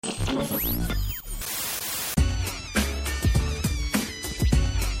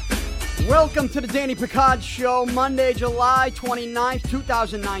Welcome to the Danny Picard Show, Monday, July 29th,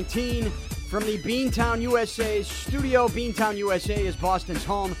 2019. From the Beantown, USA studio. Beantown, USA is Boston's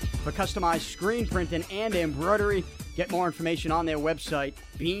home for customized screen printing and embroidery. Get more information on their website,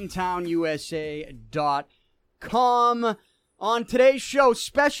 beantownusa.com. On today's show,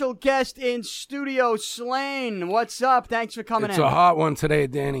 special guest in studio, Slaine. What's up? Thanks for coming in. It's a hot one today,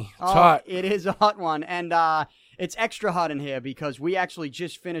 Danny. It's hot. It is a hot one. And it's extra hot in here because we actually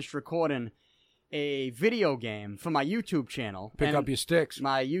just finished recording a video game for my YouTube channel. Pick Up Your Sticks.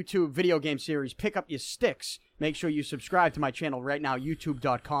 My YouTube video game series, Pick Up Your Sticks. Make sure you subscribe to my channel right now,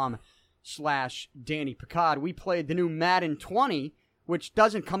 youtube.com/Danny Picard. We played the new Madden 20, which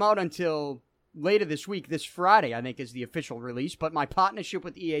doesn't come out until later this week. This Friday, I think, is the official release. But my partnership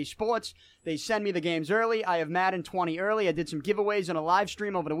with EA Sports, they send me the games early. I have Madden 20 early. I did some giveaways on a live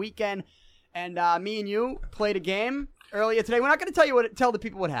stream over the weekend. And me and you played a game earlier today. We're not going to tell the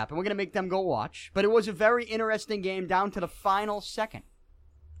people what happened. We're going to make them go watch. But it was a very interesting game down to the final second.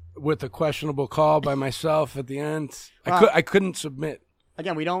 With a questionable call by myself at the end. I couldn't submit.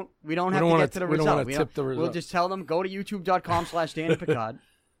 Again, we don't have to get to the result. We don't want to tip the result. We'll just tell them, go to youtube.com/Danny Picard.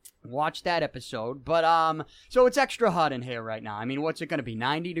 Watch that episode. But, so it's extra hot in here right now. I mean, what's it going to be?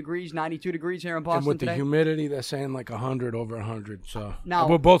 90 degrees, 92 degrees here in Boston and with today? The humidity, they're saying like 100, over 100. So now,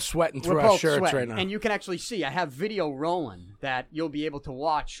 we're both sweating through our shirts right now. And you can actually see, I have video rolling that you'll be able to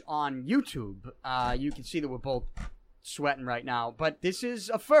watch on YouTube. You can see that we're both sweating right now. But this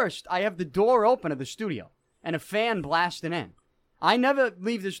is a first. I have the door open of the studio and a fan blasting in. I never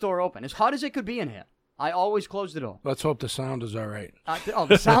leave this door open. As hot as it could be in here, I always close the door. Let's hope the sound is all right.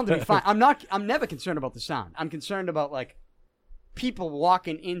 The sound will be fine. I'm never concerned about the sound. I'm concerned about, like, people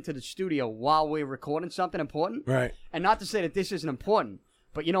walking into the studio while we're recording something important. Right. And not to say that this isn't important,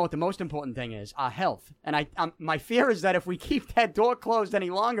 but you know what the most important thing is? Our health. And my fear is that if we keep that door closed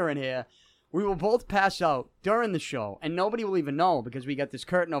any longer in here, we will both pass out during the show, and nobody will even know because we got this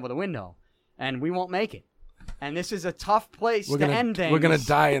curtain over the window, and we won't make it. And this is a tough place to end things. We're going to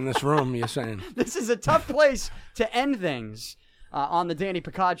die in this room, you're saying. This is a tough place to end things on the Danny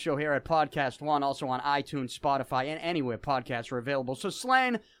Picard Show here at Podcast One, also on iTunes, Spotify, and anywhere podcasts are available. So,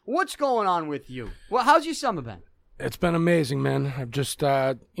 Slaine, what's going on with you? Well, how's your summer been? It's been amazing, man. I've just,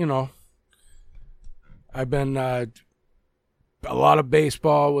 I've been a lot of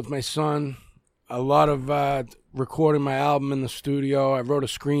baseball with my son, a lot of recording my album in the studio. I wrote a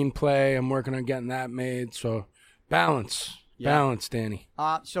screenplay. I'm working on getting that made. So balance, Danny.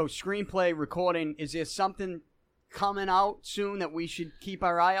 So screenplay, recording, is there something coming out soon that we should keep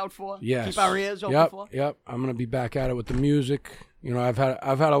our eye out for? Yes. Keep our ears open for? Yep. I'm going to be back at it with the music. You know, I've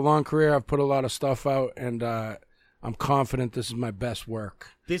had a long career. I've put a lot of stuff out, and I'm confident this is my best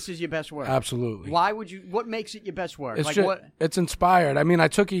work. This is your best work? Absolutely. What makes it your best work? It's inspired. I mean, I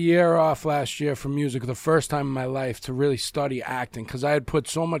took a year off last year from music, the first time in my life, to really study acting because I had put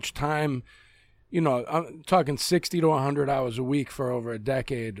so much time, I'm talking 60 to 100 hours a week for over a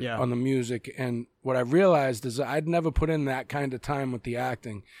decade on the music. And what I realized is that I'd never put in that kind of time with the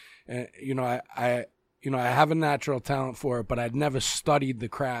acting. And, I have a natural talent for it, but I'd never studied the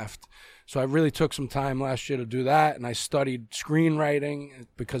craft. So I really took some time last year to do that, and I studied screenwriting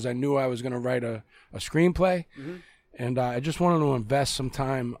because I knew I was going to write a screenplay. Mm-hmm. And I just wanted to invest some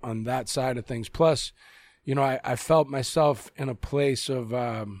time on that side of things. Plus, I felt myself in a place of,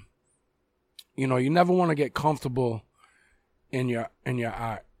 you never want to get comfortable in your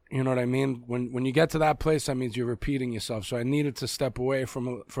art. You know what I mean? When you get to that place, that means you're repeating yourself. So I needed to step away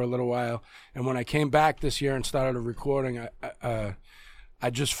for a little while. And when I came back this year and started recording, I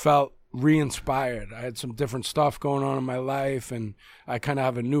just felt re-inspired. I had some different stuff going on in my life, and I kind of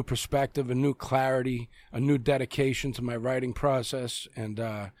have a new perspective, a new clarity, a new dedication to my writing process, and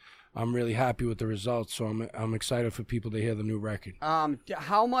I'm really happy with the results. So I'm excited for people to hear the new record.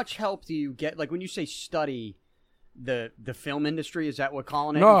 How much help do you get? Like when you say study the film industry, is that what we're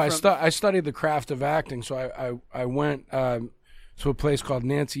calling it? No, I studied the craft of acting. So I went to a place called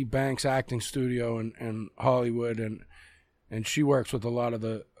Nancy Banks Acting Studio in Hollywood, and she works with a lot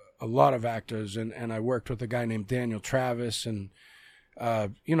of actors, and I worked with a guy named Daniel Travis, and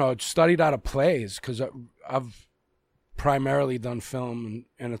studied out of plays because I've primarily done film,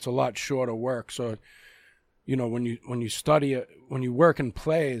 and it's a lot shorter work. So when you study it, when you work in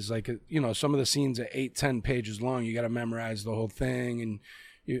plays, like some of the scenes are 8-10 pages long, you got to memorize the whole thing, and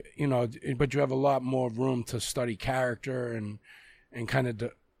but you have a lot more room to study character and kind of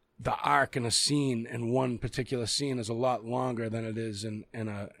the arc in a scene, in one particular scene, is a lot longer than it is in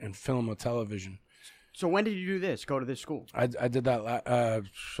film or television. So when did you do this? Go to this school? I did that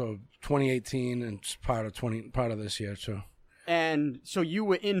so 2018 and part of this year too. And so you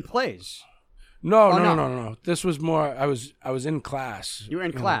were in plays? No. This was more. I was in class. You were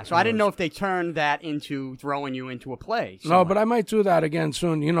in class. So I didn't know if they turned that into throwing you into a play. No, but I might do that again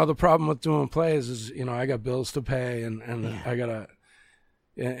soon. The problem with doing plays is, I got bills to pay and I gotta,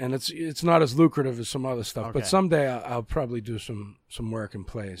 and it's not as lucrative as some other stuff. Okay. But someday I'll probably do some work in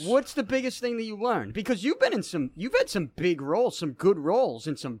plays. What's the biggest thing that you learned? Because you've had some big roles, some good roles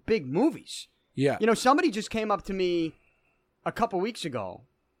in some big movies. Yeah. Somebody just came up to me a couple weeks ago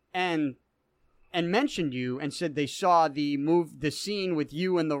and mentioned you and said they saw the scene with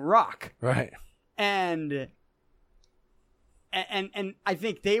you and The Rock. Right. And I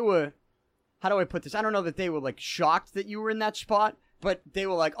think they were, how do I put this? I don't know that they were like shocked that you were in that spot, but they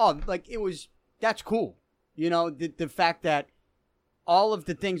were like, oh, like that's cool. The fact that all of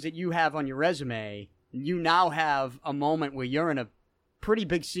the things that you have on your resume, you now have a moment where you're in a pretty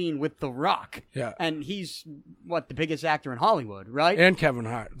big scene with The Rock. Yeah. And he's, the biggest actor in Hollywood, right? And Kevin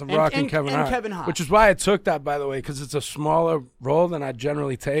Hart. The Rock and Kevin Hart. Kevin Hart. Which is why I took that, by the way, because it's a smaller role than I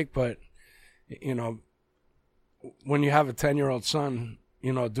generally take. But, when you have a 10-year-old son,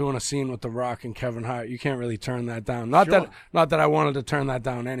 doing a scene with The Rock and Kevin Hart, you can't really turn that down. Not that I wanted to turn that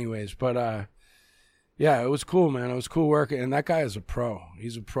down anyways. But, yeah, it was cool, man. It was cool working. And that guy is a pro.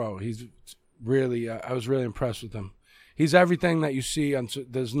 He's a pro. He's really, I was really impressed with him. He's everything that you see.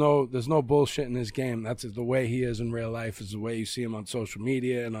 There's no bullshit in his game. That's the way he is in real life. Is the way you see him on social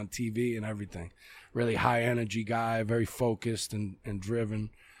media and on TV and everything. Really high energy guy, very focused and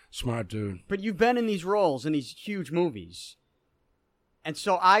driven, smart dude. But you've been in these roles in these huge movies, and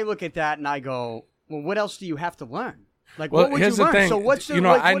so I look at that and I go, well, what else do you have to learn? Like, what would here's you learn? The thing. So what's the,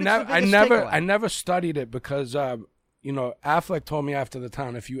 I never studied it because. Affleck told me after the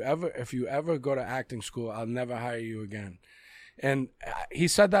town, if you ever go to acting school, I'll never hire you again. And he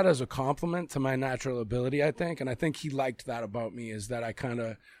said that as a compliment to my natural ability, I think. And I think he liked that about me, is that I kind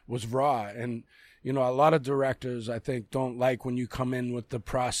of was raw. And, a lot of directors, I think, don't like when you come in with the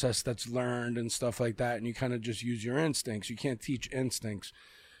process that's learned and stuff like that. And you kind of just use your instincts. You can't teach instincts.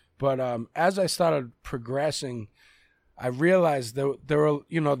 But as I started progressing, I realized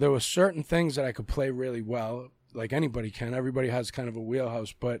there were certain things that I could play really well. Like anybody can. Everybody has kind of a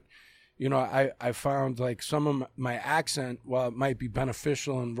wheelhouse. But, I found like some of my accent, while it might be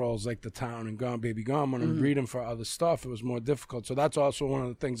beneficial in roles like The Town and Gone Baby Gone, when I'm reading for other stuff, it was more difficult. So that's also one of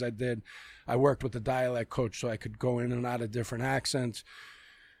the things I did. I worked with a dialect coach so I could go in and out of different accents.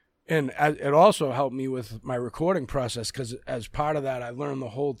 And it also helped me with my recording process because as part of that, I learned the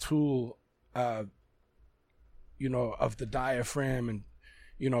whole tool, of the diaphragm and,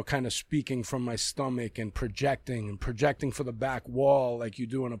 kind of speaking from my stomach and projecting for the back wall like you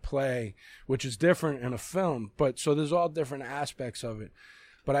do in a play, which is different in a film. But so there's all different aspects of it.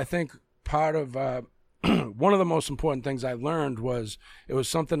 But I think part of one of the most important things I learned was it was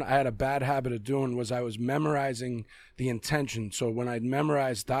something I had a bad habit of doing was I was memorizing the intention. So when I'd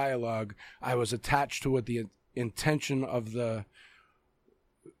memorize dialogue, I was attached to what the intention of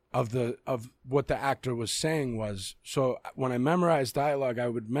what the actor was saying was. So when I memorized dialogue, I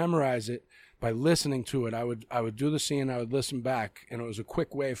would memorize it by listening to it. I would do the scene, I would listen back, and it was a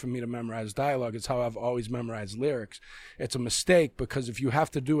quick way for me to memorize dialogue. It's how I've always memorized lyrics. It's a mistake because if you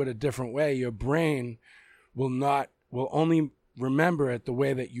have to do it a different way, your brain will only remember it the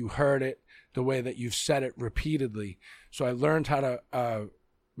way that you heard it, the way that you've said it repeatedly. So I learned how to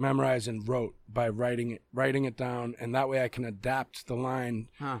memorize and wrote by writing it down, and that way I can adapt the line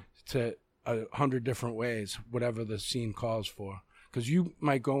to 100 different ways, whatever the scene calls for. Because you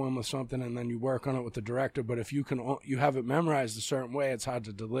might go in with something and then you work on it with the director, but if you have it memorized a certain way, it's hard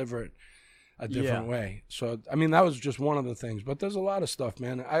to deliver it a different way. So I mean, that was just one of the things, but there's a lot of stuff,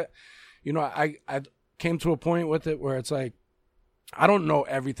 man. I came to a point with it where it's like I don't know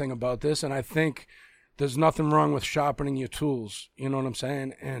everything about this, and I think there's nothing wrong with sharpening your tools. You know what I'm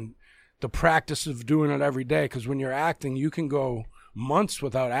saying? And the practice of doing it every day, because when you're acting, you can go months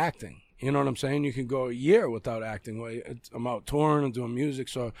without acting. You know what I'm saying? You can go a year without acting. Well, I'm out touring and doing music,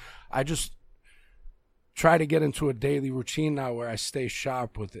 so I just try to get into a daily routine now where I stay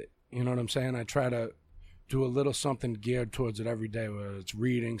sharp with it. You know what I'm saying? I try to do a little something geared towards it every day, whether it's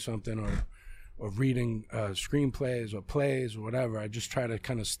reading something or reading screenplays or plays or whatever. I just try to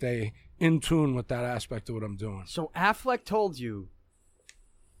kind of stay in tune with that aspect of what I'm doing. So Affleck told you,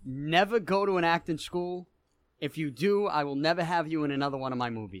 never go to an acting school. If you do, I will never have you in another one of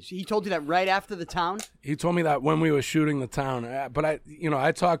my movies. He told you that right after The Town? He told me that when we were shooting The Town. But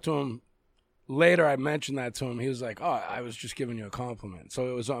I talked to him later I mentioned that to him. He was like, "Oh, I was just giving you a compliment."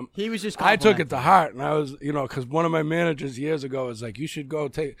 So it was he was just. I took it to heart, and I was, because one of my managers years ago was like, "You should go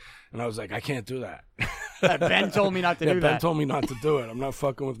take," and I was like, "I can't do that." Ben told me not to do that. Ben told me not to do it. I'm not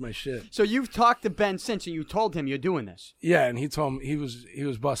fucking with my shit. So you've talked to Ben since, and you told him you're doing this. Yeah, and he told me he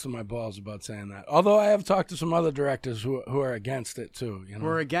was busting my balls about saying that. Although I have talked to some other directors who are against it too.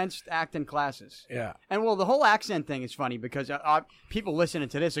 We're against acting classes. Yeah. And well, the whole accent thing is funny because people listening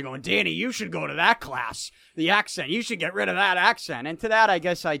to this are going, "Danny, you should go to that class. The accent, you should get rid of that accent." And to that, I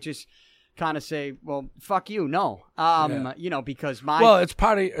guess I just kind of say, well, fuck you, no. Because it's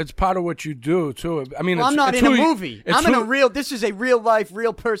part of what you do too. I mean, I'm not in a movie. I'm in a real. This is a real life,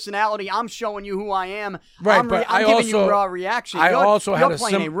 real personality. I'm showing you who I am. Right, I'm giving you raw reaction. You're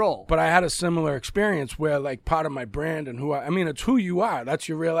playing a role. But I had a similar experience where, like, part of my brand and it's who you are. That's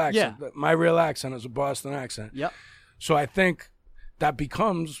your real accent. Yeah. My real accent is a Boston accent. Yep. So I think that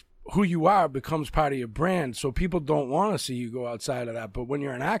becomes who you are, becomes part of your brand. So people don't want to see you go outside of that. But when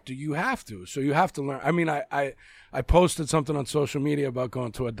you're an actor, you have to. So you have to learn. I mean, I posted something on social media about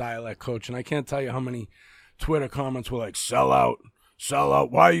going to a dialect coach, and I can't tell you how many Twitter comments were like, sell out.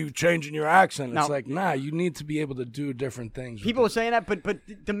 Why are you changing your accent? It's like, nah, you need to be able to do different things. People are saying that, but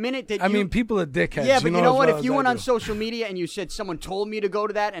the minute that people are dickheads. Yeah, but you know what? If you went on social media and you said someone told me to go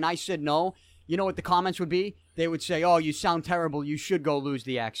to that and I said no, you know what the comments would be? They would say, "Oh, you sound terrible. You should go lose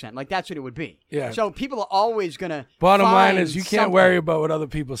the accent." Like, that's what it would be. Yeah. So people are always going to Bottom line is you can't worry about what other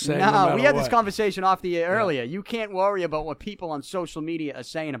people say. No, we had this conversation off the air earlier. You can't worry about what people on social media are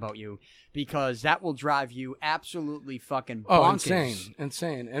saying about you because that will drive you absolutely fucking bonkers. Oh,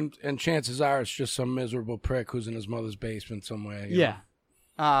 insane. And chances are it's just some miserable prick who's in his mother's basement somewhere. Yeah.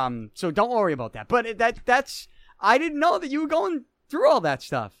 So don't worry about that. But that's I didn't know that you were going through all that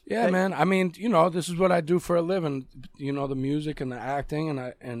stuff. Yeah, man. I mean, this is what I do for a living. The music and the acting,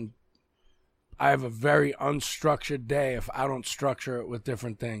 and I have a very unstructured day if I don't structure it with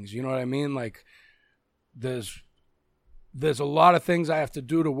different things. You know what I mean? Like, there's a lot of things I have to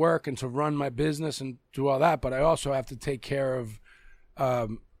do to work and to run my business and do all that, but I also have to take care of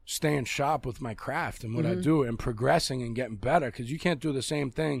staying sharp with my craft and what I do and progressing and getting better, because you can't do the same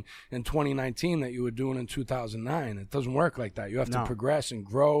thing in 2019 that you were doing in 2009. It doesn't work like that. You have to progress and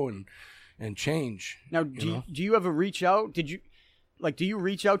grow and change. Now, do you ever reach out? Do you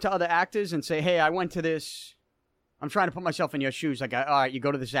reach out to other actors and say, "Hey, I went to this, I'm trying to put myself in your shoes. Like, all right, you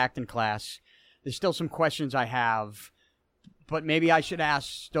go to this acting class. There's still some questions I have, but maybe I should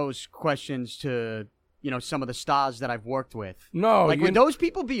ask those questions to some of the stars that I've worked with." No. Would those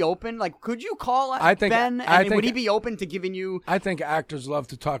people be open? Like, could you call Ben? Would he be open to giving you... I think actors love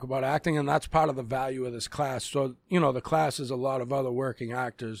to talk about acting, and that's part of the value of this class. So, the class is a lot of other working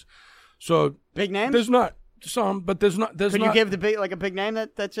actors. So... Big names? There's not some, but there's not... Could you give a big name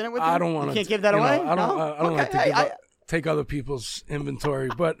that's in it with you? I don't want to... You can't give that away? I don't like to take other people's inventory,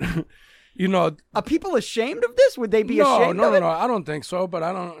 but... Are people ashamed of this? Would they be ashamed of it? No, I don't think so, but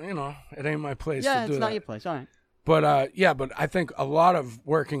I don't, it ain't my place to do that. Yeah, it's not your place, all right. But, but I think a lot of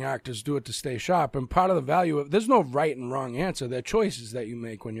working actors do it to stay sharp, and part of the value of, there's no right and wrong answer. There are choices that you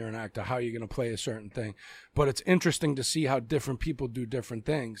make when you're an actor, how you're going to play a certain thing. But it's interesting to see how different people do different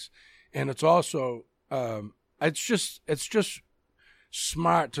things. And it's also, it's just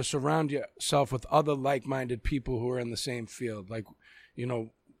smart to surround yourself with other like-minded people who are in the same field. Like,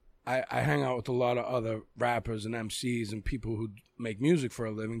 I hang out with a lot of other rappers and MCs and people who make music for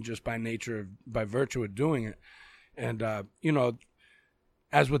a living just by virtue of doing it. And,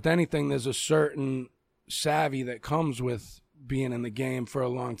 as with anything, there's a certain savvy that comes with being in the game for a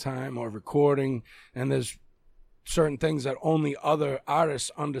long time or recording. And there's certain things that only other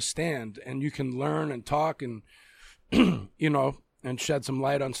artists understand. And you can learn and talk and, and shed some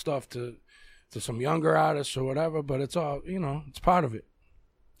light on stuff to some younger artists or whatever. But it's all, it's part of it.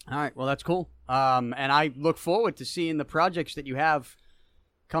 All right, well, that's cool. And I look forward to seeing the projects that you have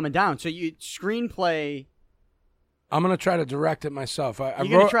coming down. So you screenplay... I'm going to try to direct it myself. You're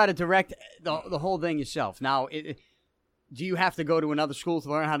going to try to direct the whole thing yourself. Now, do you have to go to another school to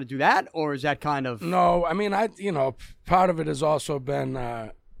learn how to do that, or is that kind of... No, I mean, part of it has also been...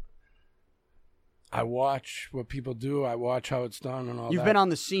 I watch what people do. I watch how it's done and all that. You've been on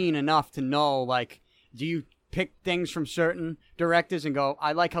the scene enough to know, like, do you pick things from certain directors and go,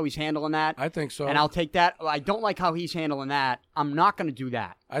 I like how he's handling that. I think so. And I'll take that. I don't like how he's handling that. I'm not going to do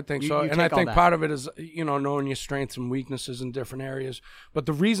that. I think so. And I think part of it is, knowing your strengths and weaknesses in different areas. But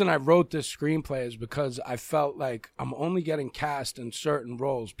the reason I wrote this screenplay is because I felt like I'm only getting cast in certain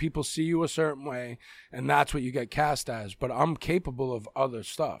roles. People see you a certain way, and that's what you get cast as. But I'm capable of other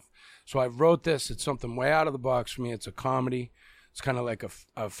stuff. So I wrote this. It's something way out of the box for me. It's a comedy. It's kind of like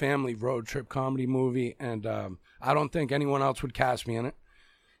a family road trip comedy movie, and I don't think anyone else would cast me in it.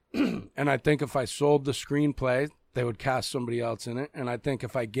 And I think if I sold the screenplay, they would cast somebody else in it. And I think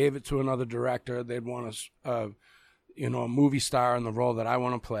if I gave it to another director, they'd want a movie star in the role that I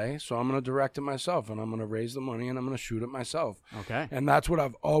want to play. So I'm going to direct it myself, and I'm going to raise the money, and I'm going to shoot it myself. Okay. And that's what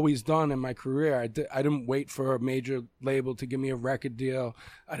I've always done in my career. I didn't wait for a major label to give me a record deal.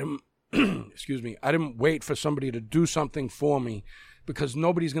 I didn't I didn't wait for somebody to do something for me, because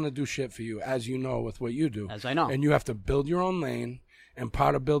nobody's going to do shit for you, as you know, with what you do. As I know. And you have to build your own lane. And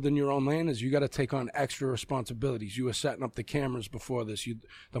part of building your own lane is you got to take on extra responsibilities. You were setting up the cameras before this,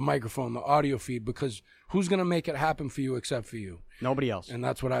 the microphone, the audio feed, because who's going to make it happen for you except for you? Nobody else. And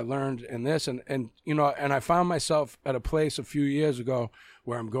that's what I learned in this. And I found myself at a place a few years ago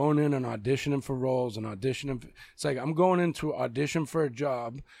where I'm going in and auditioning for roles and auditioning. It's like I'm going in to audition for a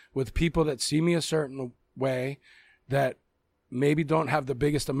job with people that see me a certain way, that maybe don't have the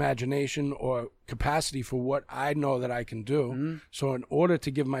biggest imagination or capacity for what I know that I can do. Mm-hmm. So in order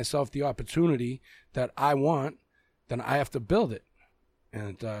to give myself the opportunity that I want, then I have to build it.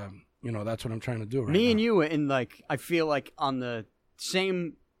 And, that's what I'm trying to do right now. Me and you are I feel like on the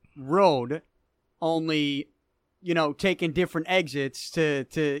same road, only, taking different exits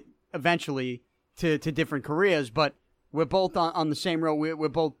to eventually to different careers, but we're both on the same road. We're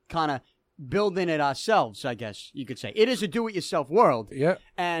both kind of building it ourselves, I guess you could say. It is a do-it-yourself world. Yeah.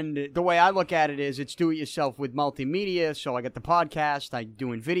 And the way I look at it is it's do-it-yourself with multimedia. So I got the podcast, I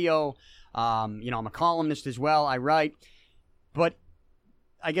doing video. I'm a columnist as well. I write. But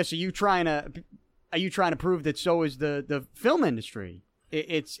I guess are you trying to prove that so is the film industry?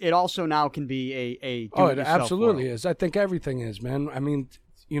 It also now can be a do-it-yourself it absolutely world. is. I think everything is, man. I mean,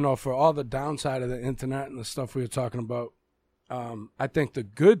 for all the downside of the internet and the stuff we were talking about, I think the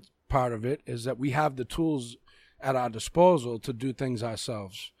good part of it is that we have the tools at our disposal to do things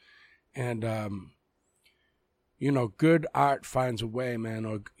ourselves. And good art finds a way, man.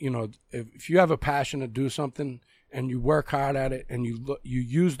 Or if you have a passion to do something and you work hard at it and you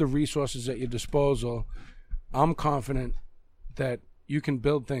use the resources at your disposal, I'm confident that you can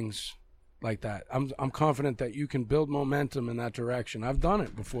build things like that. I'm confident that you can build momentum in that direction. I've done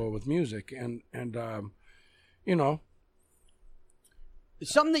it before with music, and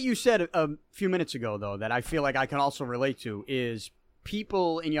something that you said a few minutes ago, though, that I feel like I can also relate to is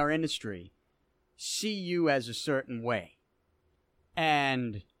people in your industry see you as a certain way.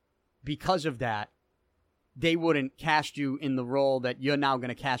 And because of that, they wouldn't cast you in the role that you're now going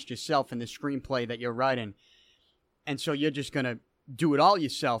to cast yourself in the screenplay that you're writing. And so you're just going to do it all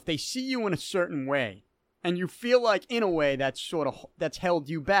yourself. They see you in a certain way. And you feel like, in a way, that's held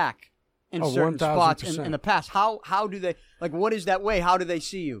you back in certain 1,000%. spots in the past. How do they, what is that way? How do they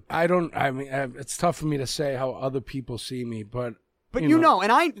see you? It's tough for me to say how other people see me, but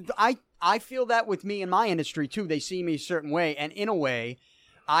and I feel that with me in my industry too. They see me a certain way, and in a way,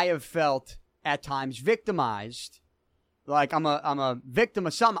 I have felt at times victimized, like I'm a victim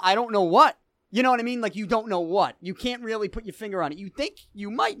of something. I don't know what. You know what I mean? Like, you don't know what. You can't really put your finger on it. You think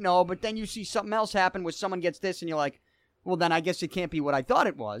you might know, but then you see something else happen where someone gets this, and you're like, well, then I guess it can't be what I thought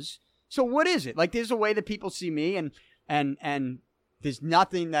it was. So what is it? Like, there's a way that people see me, and there's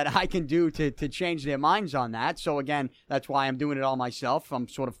nothing that I can do to change their minds on that. So again, that's why I'm doing it all myself. I'm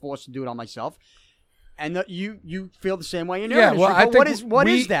sort of forced to do it all myself. And you feel the same way in your industry. Well, what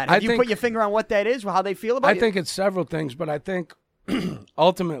is that? Have you put your finger on what that is, or how they feel about it? I think it's several things, but I think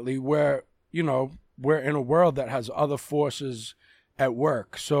ultimately we're in a world that has other forces at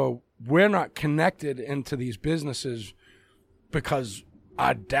work. So we're not connected into these businesses because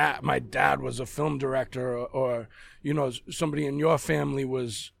my dad was a film director, or somebody in your family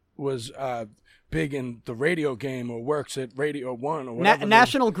was big in the radio game or works at Radio 1 or whatever.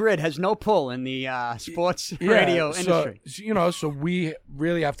 National Grid has no pull in the sports radio industry. So we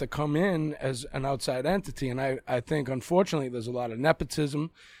really have to come in as an outside entity, and I think unfortunately there's a lot of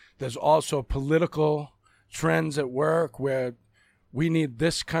nepotism. There's also political trends at work where we need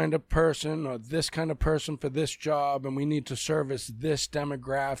this kind of person or this kind of person for this job, and we need to service this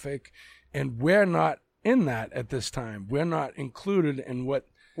demographic, and we're not in that at this time. We're not included in what...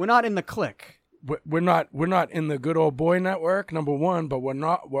 We're not in the clique. We're not in the good old boy network, number one, but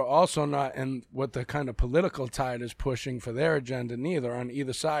we're also not in what the kind of political tide is pushing for their agenda neither, on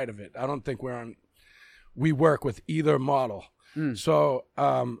either side of it. I don't think we work with either model. So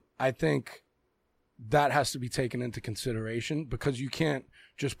I think that has to be taken into consideration, because you can't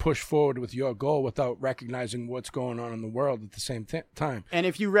just push forward with your goal without recognizing what's going on in the world at the same time. And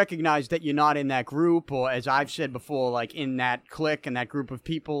if you recognize that you're not in that group, or as I've said before, like in that clique and that group of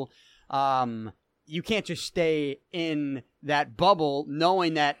people, you can't just stay in that bubble,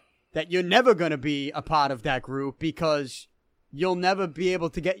 knowing that you're never going to be a part of that group because you'll never be able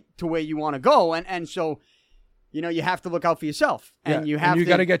to get to where you want to go. And so, you have to look out for yourself. And you got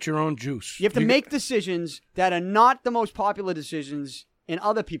to get your own juice. You have to make decisions that are not the most popular decisions in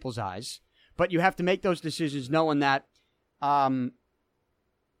other people's eyes, but you have to make those decisions knowing that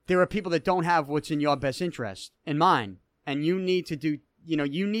there are people that don't have what's in your best interest in mind. And you need to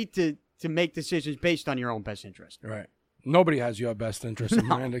to make decisions based on your own best interest. Right. Nobody has your best interest in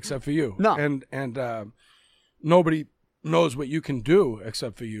mind except for you. No. And nobody knows what you can do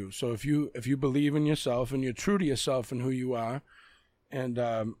except for you. So if you believe in yourself and you're true to yourself and who you are, and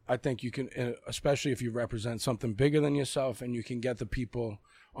I think you can, especially if you represent something bigger than yourself, and you can get the people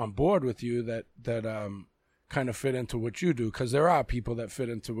on board with you that kind of fit into what you do, because there are people that fit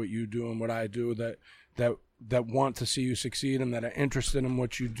into what you do and what I do that want to see you succeed and that are interested in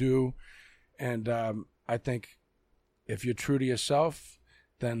what you do. And I think if you're true to yourself,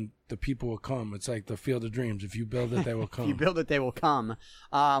 then the people will come. It's like the Field of Dreams. If you build it, they will come. If you build it, they will come.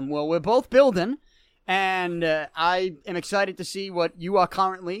 Well, we're both building, and I am excited to see what you are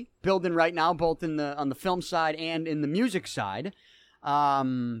currently building right now, both on the film side and in the music side.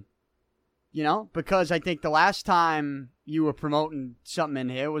 Because I think the last time you were promoting something in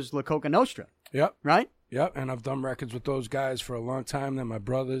here was La Coca Nostra. Yep. Right? Yep, and I've done records with those guys for a long time. They're my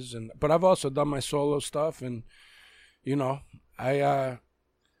brothers, but I've also done my solo stuff, and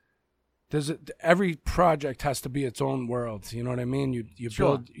every project has to be its own world. You know what I mean? You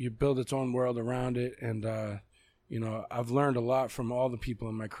build its own world around it, and I've learned a lot from all the people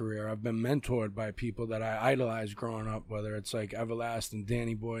in my career. I've been mentored by people that I idolized growing up, whether it's like Everlast,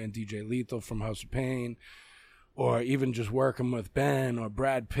 Danny Boy, and DJ Lethal from House of Pain, or even just working with Ben or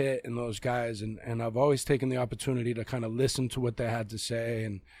Brad Pitt and those guys. And I've always taken the opportunity to kind of listen to what they had to say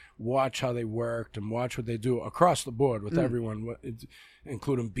and watch how they worked and watch what they do across the board with everyone,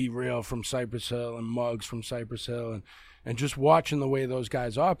 including Be Real from Cypress Hill and Muggs from Cypress Hill, and just watching the way those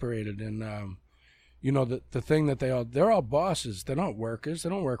guys operated. And, the thing that they're all bosses. They're not workers. They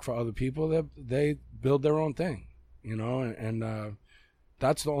don't work for other people. They build their own thing, and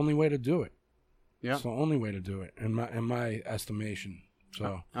that's the only way to do it. Yeah. It's the only way to do it, in my estimation. So,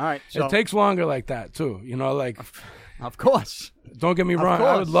 all right. So, it takes longer like that too. Of course. Don't get me wrong.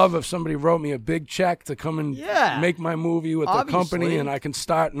 I would love if somebody wrote me a big check to come and make my movie with the company, and I can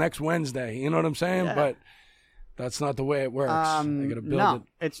start next Wednesday. You know what I'm saying? Yeah. But that's not the way it works. I got to build it.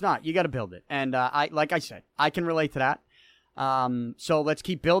 It's not. You got to build it, and like I said, I can relate to that. So let's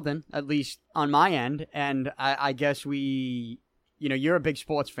keep building, at least on my end. And I guess you're a big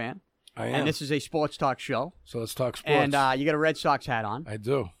sports fan. I am. And this is a sports talk show. So let's talk sports. And you got a Red Sox hat on. I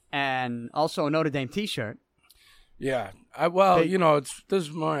do. And also a Notre Dame T-shirt. Yeah.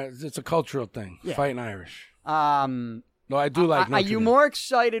 It's a cultural thing. Yeah. Fighting Irish. No, I do like Notre Dame. Are you more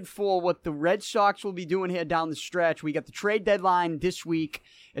excited for what the Red Sox will be doing here down the stretch? We got the trade deadline this week.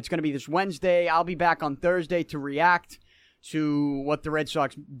 It's going to be this Wednesday. I'll be back on Thursday to react to what the Red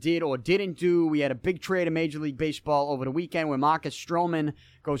Sox did or didn't do. We had a big trade in Major League Baseball over the weekend where Marcus Stroman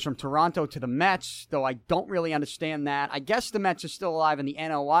goes from Toronto to the Mets, though I don't really understand that. I guess the Mets are still alive in the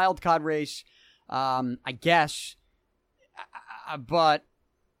NL wildcard race, I guess. But,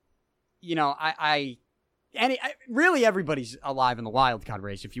 really everybody's alive in the wildcard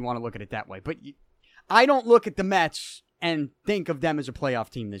race if you want to look at it that way. But I don't look at the Mets and think of them as a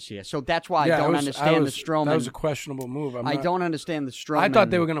playoff team this year. So that's why I don't understand the Stroman. That was a questionable move. I don't understand the Stroman. I thought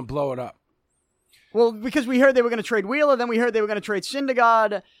they were going to blow it up. Well, because we heard they were going to trade Wheeler, then we heard they were going to trade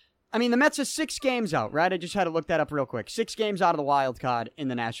Syndergaard. I mean, the Mets are 6 games out, right? I just had to look that up real quick. 6 games out of the wild card in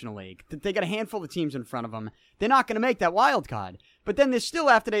the National League. They got a handful of teams in front of them. They're not going to make that wild card. But then they're still,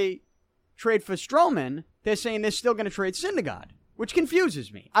 after they trade for Stroman, they're saying they're still going to trade Syndergaard, which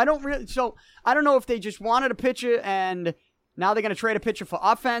confuses me. I don't know if they just wanted a pitcher and now they're going to trade a pitcher for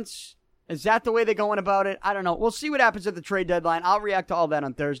offense. Is that the way they're going about it? I don't know. We'll see what happens at the trade deadline. I'll react to all that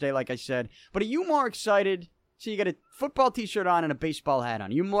on Thursday, like I said. But are you more excited? So you got a football T-shirt on and a baseball hat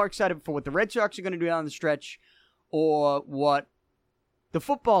on. Are you more excited for what the Red Sox are going to do down the stretch or what the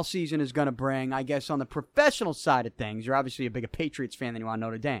football season is going to bring, I guess, on the professional side of things? You're obviously a bigger Patriots fan than you are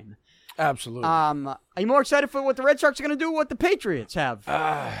Notre Dame. Absolutely. Are you more excited for what the Red Sox are going to do, what the Patriots have?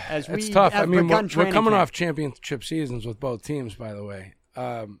 It's tough. I mean, we're coming off championship seasons with both teams, by the way.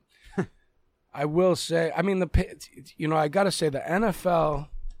 I will say, I mean, I got to say the NFL,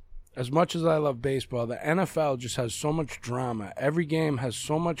 as much as I love baseball, the NFL just has so much drama. Every game has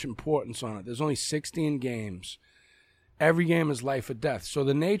so much importance on it. There's only 16 games. Every game is life or death. So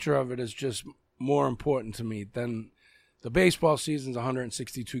the nature of it is just more important to me than The baseball season's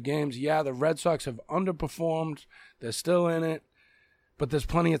 162 games. Yeah, the Red Sox have underperformed. They're still in it. But there's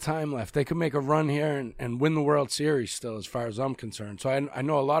plenty of time left. They could make a run here and win the World Series still, as far as I'm concerned. So I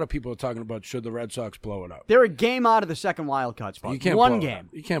know a lot of people are talking about should the Red Sox blow it up. They're a game out of the second wild card spot. You can't One blow it game. up.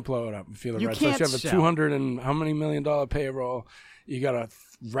 You can't blow it up if you're the You Red Sox. You have a can't 200 and how many $million payroll. You got a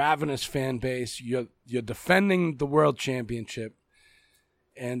ravenous fan base. You're defending the World Championship,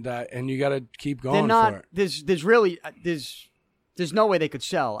 and you got to keep going for it. There's no way they could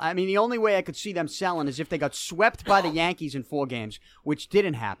sell. I mean, the only way I could see them selling is if they got swept by the Yankees in 4 games, which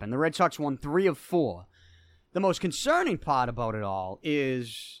didn't happen. The Red Sox won 3 of 4. The most concerning part about it all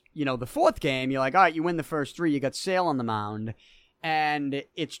is, the 4th game, you're like, all right, you win the first 3, you got Sale on the mound, and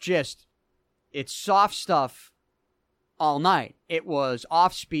it's soft stuff all night. It was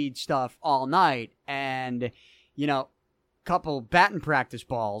off-speed stuff all night, and, couple batting practice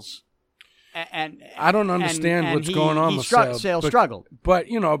balls. And I don't understand what's going on with Sale. Sale struggled. But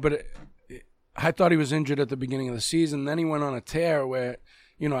I thought he was injured at the beginning of the season. Then he went on a tear where,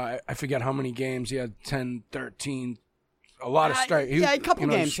 I forget how many games. He had 10, 13, a lot of strikes. Yeah, a couple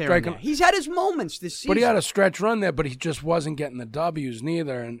games here and there. He's had his moments this season. But he had a stretch run there, but he just wasn't getting the W's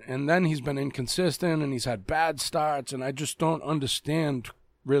neither. And then he's been inconsistent, and he's had bad starts, and I just don't understand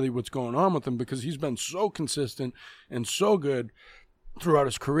really what's going on with him because he's been so consistent and so good throughout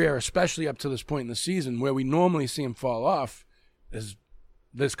his career, especially up to this point in the season, where we normally see him fall off is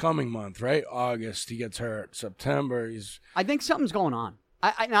this coming month, right? August, he gets hurt. September, I think something's going on.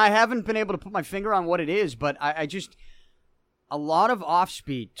 I haven't been able to put my finger on what it is, but I just... A lot of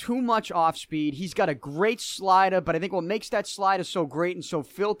off-speed, too much off-speed. He's got a great slider, but I think what makes that slider so great and so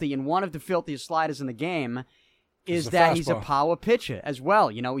filthy, and one of the filthiest sliders in the game, is that he's a power pitcher as well.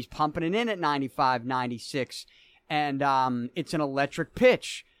 He's pumping it in at 95, 96. And it's an electric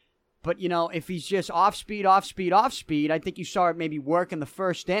pitch. But, if he's just off-speed, I think you saw it maybe work in the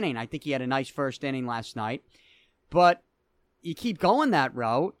first inning. I think he had a nice first inning last night. But you keep going that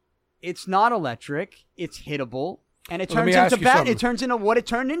route, it's not electric, it's hittable, and it turns into what it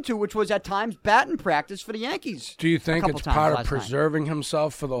turned into, which was at times batting practice for the Yankees. Do you think it's part of preserving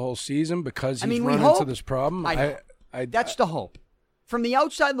himself for the whole season because he's run into this problem? That's the hope. From the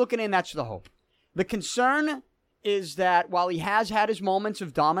outside looking in, that's the hope. The concern is that while he has had his moments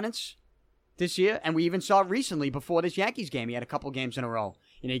of dominance this year, and we even saw it recently before this Yankees game, he had a couple games in a row.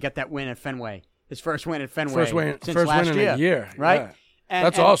 He got that win at Fenway, his first win at Fenway since last win year. In a year, right? Yeah.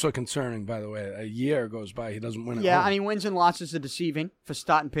 That's also concerning, by the way. A year goes by, he doesn't win at home. Yeah, I mean, wins and losses are deceiving for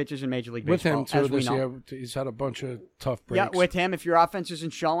starting pitchers in Major League Baseball. With him, too, this year, he's had a bunch of tough breaks. Yeah, with him, if your offense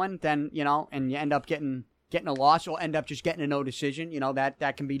isn't showing, then, and you end up getting a loss or end up just getting a no decision,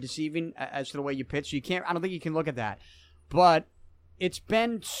 that can be deceiving as to the way you pitch. So I don't think you can look at that. But it's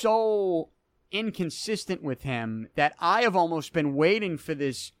been so inconsistent with him that I have almost been waiting for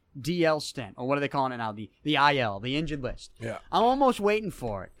this DL stint, or what are they calling it now? The IL, the injured list. Yeah. I'm almost waiting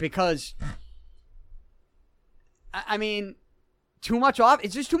for it because, I mean,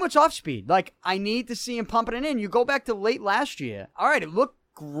 it's just too much off speed. Like, I need to see him pumping it in. You go back to late last year. All right, it looked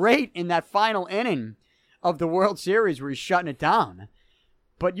great in that final inning of the World Series where he's shutting it down.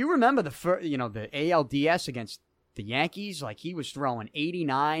 But you remember the ALDS against the Yankees, like he was throwing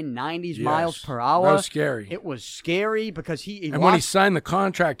 89, 90s miles per hour. That was scary. It was scary because when he signed the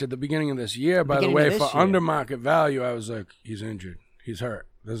contract at the beginning of this year, by the way, for under market value, I was like, he's injured. He's hurt.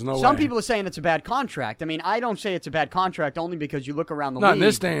 There's no way. Some people are saying it's a bad contract. I mean, I don't say it's a bad contract only because you look around the league. Not in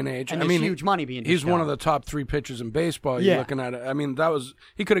this day and age. And there's huge money being He's one of the top 3 pitchers in baseball. You're looking at it. I mean,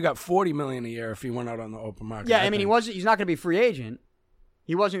 he could have got $40 million a year if he went out on the open market. Yeah, I mean, he's not going to be a free agent.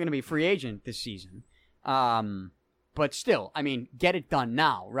 He wasn't going to be a free agent this season. But still, I mean, get it done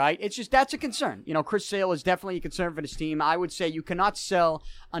now, right? It's just, that's a concern. Chris Sale is definitely a concern for this team. I would say you cannot sell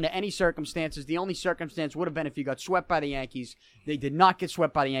under any circumstances. The only circumstance would have been if you got swept by the Yankees. They did not get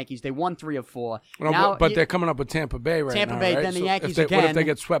swept by the Yankees. They won 3 of 4. But they're coming up with Tampa Bay right now, Tampa Bay, right? then the Yankees again. What if they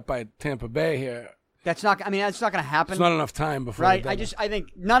get swept by Tampa Bay here? That's not going to happen. It's not enough time before. Right. I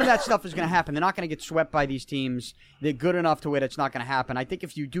think none of that stuff is going to happen. They're not going to get swept by these teams. They're good enough to where it's not going to happen. I think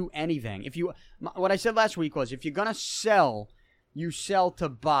if you do anything, what I said last week was, if you're going to sell, you sell to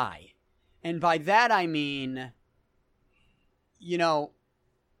buy. And by that I mean, you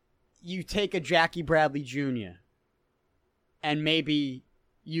take a Jackie Bradley Jr. and maybe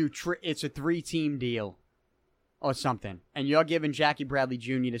it's a 3-team deal or something, and you're giving Jackie Bradley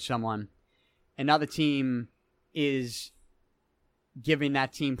Jr. to someone. Another team is giving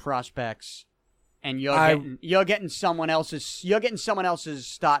that team prospects, and you're getting someone else's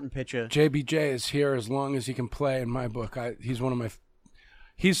starting pitcher. JBJ is here as long as he can play. In my book,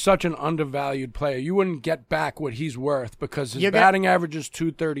 he's such an undervalued player. You wouldn't get back what he's worth because his batting average is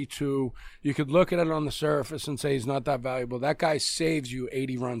 .232. You could look at it on the surface and say he's not that valuable. That guy saves you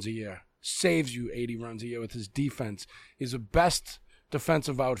 80 runs a year. Saves you 80 runs a year with his defense. He's the best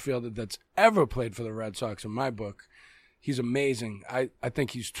defensive outfielder that's ever played for the Red Sox in my book. He's amazing. I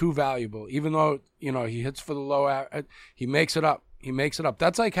think he's too valuable. Even though, he hits for the low, he makes it up. He makes it up.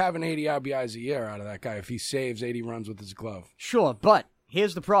 That's like having 80 RBIs a year out of that guy if he saves 80 runs with his glove. Sure, but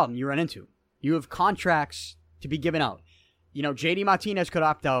here's the problem you run into. You have contracts to be given out. J.D. Martinez could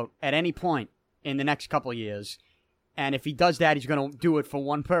opt out at any point in the next couple of years, and if he does that, he's going to do it for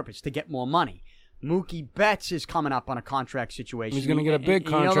one purpose, to get more money. Mookie Betts is coming up on a contract situation. He's going to get a big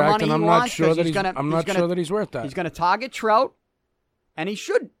contract, and I'm not sure that he's worth that. He's going to target Trout, and he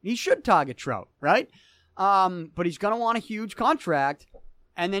should target Trout, right? But he's going to want a huge contract,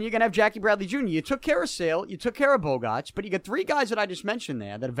 and then you're going to have Jackie Bradley Jr. You took care of Sale, you took care of Bogarts, but you got three guys that I just mentioned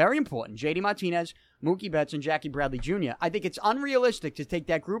there that are very important: J.D. Martinez, Mookie Betts, and Jackie Bradley Jr. I think it's unrealistic to take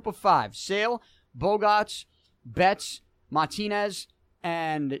that group of five: Sale, Bogarts, Betts, Martinez,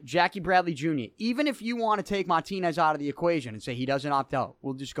 and Jackie Bradley Jr. Even if you want to take Martinez out of the equation and say he doesn't opt out,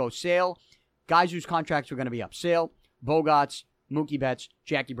 we'll just go Sale, guys whose contracts are going to be up: Sale, Bogarts, Mookie Betts,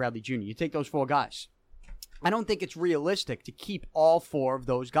 Jackie Bradley Jr. You take those four guys. I don't think it's realistic to keep all four of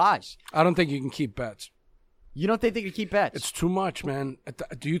those guys. I don't think you can keep Betts. You don't think they can keep Betts? It's too much, man.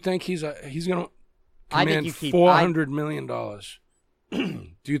 Do you think he's going to command $400 million?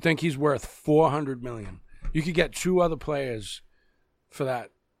 Do you think he's worth $400 million? You could get two other players for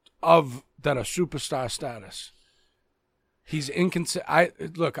that are superstar status. He's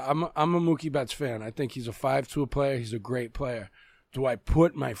inconsistent. Look, I'm a Mookie Betts fan. I think he's a 5-tool player. He's a great player. Do I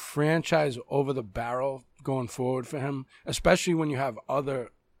put my franchise over the barrel going forward for him, especially when you have other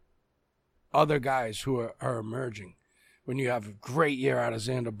guys who are emerging? When you have a great year out of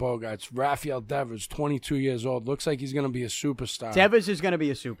Xander Bogaerts, Rafael Devers, 22 years old, looks like he's going to be a superstar. Devers is going to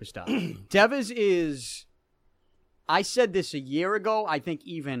be a superstar. Devers is, I said this a year ago, I think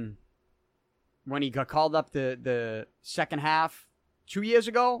even when he got called up the second half 2 years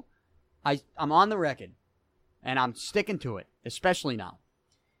ago, I'm on the record, and I'm sticking to it, especially now.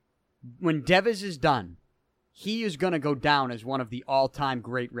 When Devers is done, he is going to go down as one of the all-time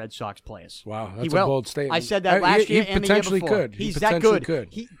great Red Sox players. Wow, that's a bold statement. I said that last year and the year before. Could. He's that good.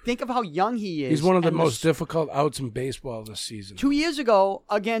 Think of how young he is. He's one of the most difficult outs in baseball this season. 2 years ago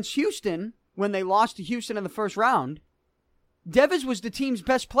against Houston, when they lost to Houston in the first round, Devers was the team's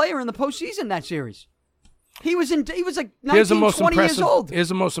best player in the postseason that series. He was like 19, 20 years old. Here's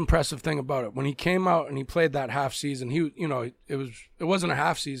the most impressive thing about it. When he came out and he played that half season, it wasn't a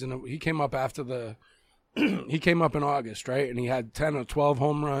half season. He came up after he came up in August, right? And he had 10 or 12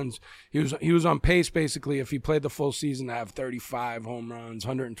 home runs. He was on pace basically if he played the full season to have 35 home runs,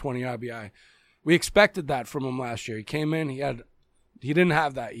 120 RBI. We expected that from him last year. He came in, he didn't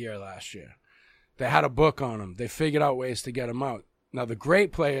have that year last year. They had a book on him. They figured out ways to get him out. Now the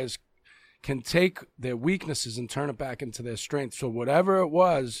great players can take their weaknesses and turn it back into their strength. So whatever it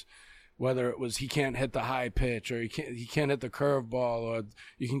was, whether it was he can't hit the high pitch or he can't hit the curveball, or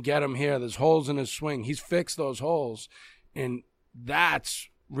you can get him here, there's holes in his swing. He's fixed those holes, and that's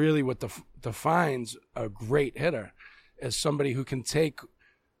really what defines a great hitter, is somebody who can take,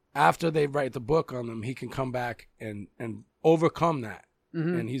 after they write the book on them, he can come back and overcome that.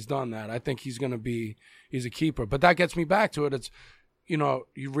 Mm-hmm. And he's done that. I think he's a keeper. But that gets me back to it. It's, you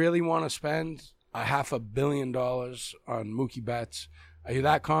really want to spend $500 million on Mookie Betts? Are you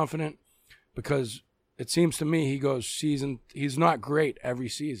that confident? Because it seems to me he's not great every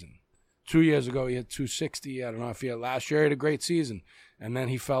season. 2 years ago, he had 260. I don't know if he had last year. He had a great season. And then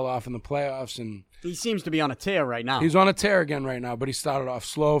he fell off in the playoffs. And he seems to be on a tear right now. He's on a tear again right now, but he started off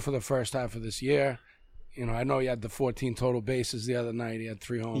slow for the first half of this year. I know he had the 14 total bases the other night. He had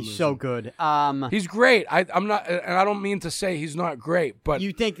 3 homers. He's so good. He's great. I'm not, and I don't mean to say he's not great, but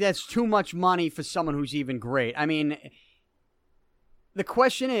you think that's too much money for someone who's even great? I mean, the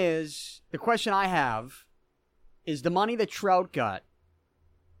question I have is the money that Trout got.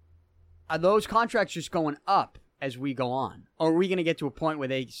 Are those contracts just going up as we go on, or are we going to get to a point where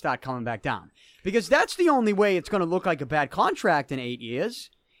they start coming back down? Because that's the only way it's going to look like a bad contract in 8 years.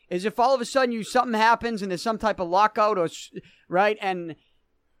 Is if all of a sudden something happens and there's some type of lockout, or right, and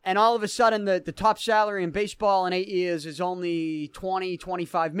all of a sudden the top salary in baseball in 8 years is only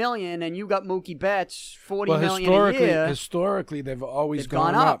 $20-25 million, and you got Mookie Betts $40 million a year. Historically, they've always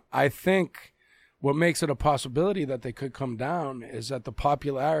gone up. I think what makes it a possibility that they could come down is that the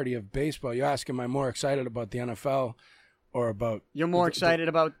popularity of baseball. You ask, am I more excited about the NFL or about. You're more excited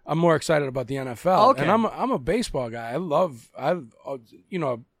about. I'm more excited about the NFL, Okay. and I'm a baseball guy. When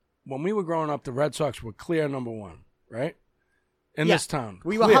we were growing up, the Red Sox were clear number one, right? In this town,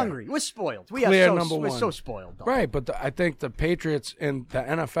 we were hungry. We're spoiled. We're so spoiled. Though. Right, but I think the Patriots and the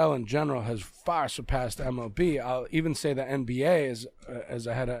NFL in general has far surpassed MLB. I'll even say the NBA is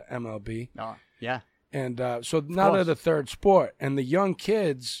ahead of MLB. Oh, yeah. And so now they're the third sport, and the young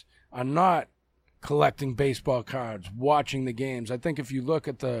kids are not collecting baseball cards, watching the games. I think if you look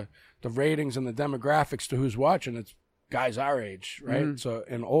at the ratings and the demographics to who's watching, it's guys our age, right? Mm-hmm. So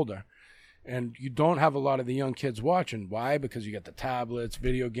and older. And you don't have a lot of the young kids watching. Why? Because you get the tablets,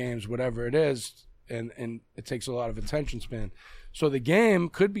 video games, whatever it is, and it takes a lot of attention span. So the game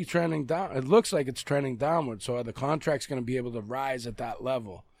could be trending down. It looks like it's trending downward. So are the contracts going to be able to rise at that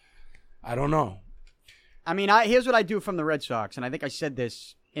level? I don't know. I mean, here's what I do from the Red Sox, and I think I said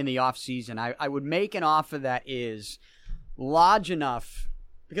this in the offseason. I would make an offer that is large enough,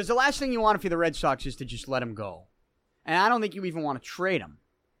 because the last thing you want if you're the Red Sox is to just let him go. And I don't think you even want to trade him.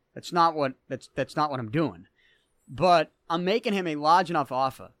 That's not what I'm doing. But I'm making him a large enough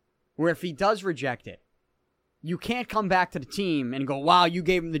offer where if he does reject it, you can't come back to the team and go, wow, you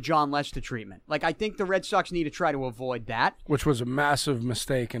gave him the John Lester treatment. Like, I think the Red Sox need to try to avoid that. Which was a massive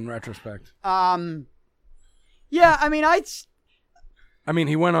mistake in retrospect. Yeah, I mean,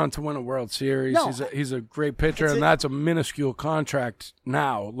 he went on to win a World Series. No, he's a great pitcher, and that's a minuscule contract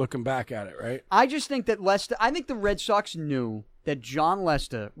now, looking back at it, right? I just think that I think the Red Sox knew that John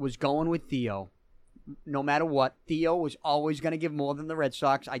Lester was going with Theo no matter what. Theo was always going to give more than the Red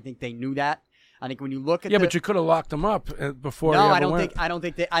Sox. I think they knew that. I think when you look at but you could have locked him up before. No, he I don't went. think.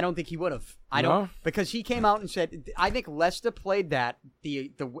 I don't think he would have. Because he came out and said. I think Lester played that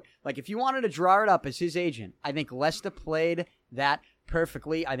like if you wanted to draw it up as his agent, I think Lester played that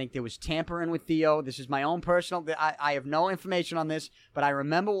perfectly. I think there was tampering with Theo. This is my own personal. I have no information on this, but I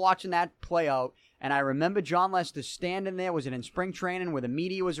remember watching that play out, and I remember John Lester standing there. Was it in spring training where the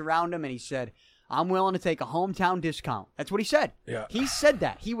media was around him, and he said, I'm willing to take a hometown discount. That's what he said. Yeah. He said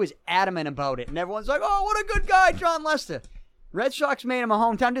that. He was adamant about it. And everyone's like, oh, what a good guy, John Lester. Red Sox made him a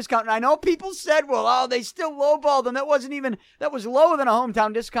hometown discount. And I know people said, well, they still lowballed him. That was lower than a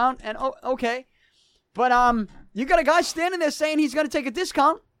hometown discount. And, okay. But you got a guy standing there saying he's going to take a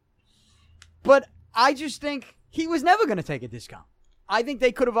discount. But I just think he was never going to take a discount. I think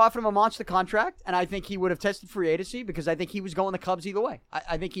they could have offered him a monster contract, and I think he would have tested free agency because I think he was going to the Cubs either way.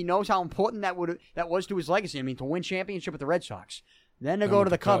 I think he knows how important that was to his legacy. I mean, to win championship with the Red Sox, then to go to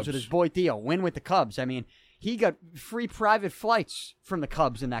the Cubs with his boy Theo, win with the Cubs. I mean, he got free private flights from the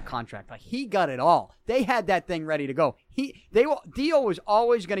Cubs in that contract. Like, he got it all. They had that thing ready to go. Theo was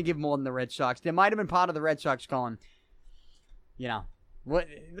always going to give more than the Red Sox. There might have been part of the Red Sox going,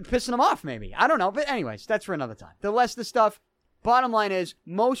 pissing him off maybe. I don't know. But anyways, that's for another time. The Lester stuff. Bottom line is,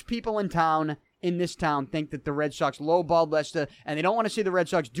 most people in this town, think that the Red Sox lowballed Lester, and they don't want to see the Red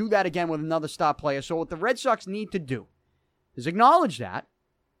Sox do that again with another star player. So what the Red Sox need to do is acknowledge that,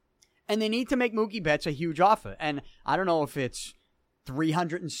 and they need to make Mookie Betts a huge offer. And I don't know if it's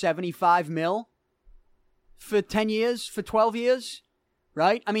 $375 million for 10 years, for 12 years,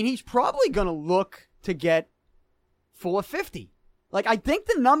 right? I mean, he's probably going to look to get $450. Like, I think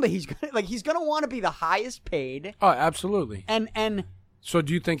the number he's gonna want to be the highest paid. Oh, absolutely. And so,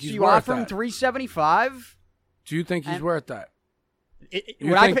 do you think he's so worth that? You offer him $375? Do you think he's worth that?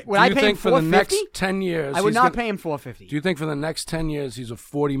 Would I pay him $450 for the next 10 years? I would not pay him $450. Do you think for the next 10 years he's a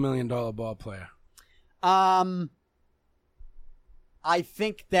 $40 million ball player? I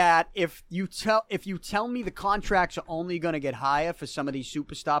think that if you tell me the contracts are only going to get higher for some of these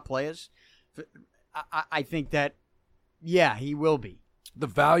superstar players, I think that. Yeah, he will be. The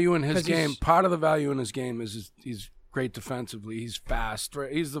value in his game, part of the value in his game is he's great defensively. He's fast.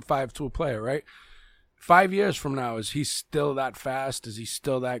 Right? He's the 5-tool player, right? 5 years from now, is he still that fast? Is he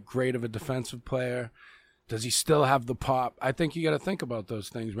still that great of a defensive player? Does he still have the pop? I think you got to think about those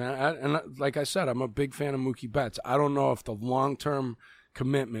things, man. And like I said, I'm a big fan of Mookie Betts. I don't know if the long-term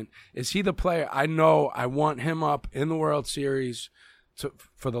commitment, is he the player? I know I want him up in the World Series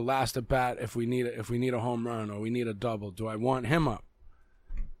for the last at bat if we need a home run or we need a double. Do I want him up?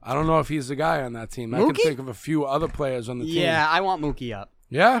 I don't know if he's the guy on that team. Mookie? I can think of a few other players on the team. Yeah, I want Mookie up.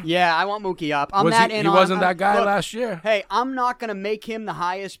 Yeah? Yeah, I want Mookie up. He wasn't that guy last year. Hey, I'm not going to make him the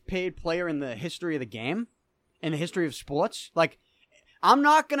highest paid player in the history of the game, in the history of sports. Like, I'm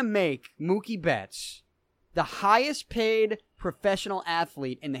not going to make Mookie Betts the highest paid professional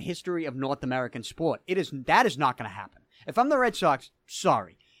athlete in the history of North American sport. That is not going to happen. If I'm the Red Sox,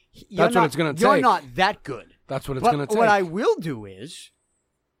 sorry. That's what it's going to take. You're not that good. That's what it's going to take. What I will do is,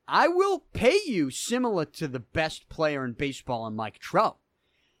 I will pay you similar to the best player in baseball in Mike Trout.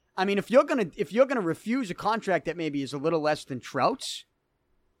 I mean, if you're gonna refuse a contract that maybe is a little less than Trout's,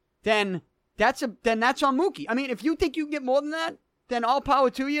 then that's on Mookie. I mean, if you think you can get more than that, then all power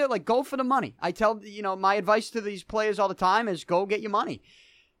to you. Like, go for the money. I tell my advice to these players all the time is go get your money.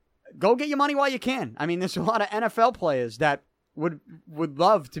 Go get your money while you can. I mean, there's a lot of NFL players that would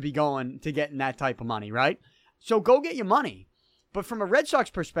love to be going to getting that type of money, right? So go get your money. But from a Red Sox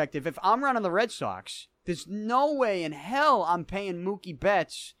perspective, if I'm running the Red Sox, there's no way in hell I'm paying Mookie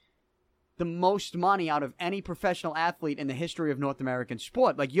Betts the most money out of any professional athlete in the history of North American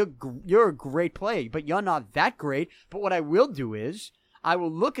sport. Like, you're a great player, but you're not that great. But what I will do is I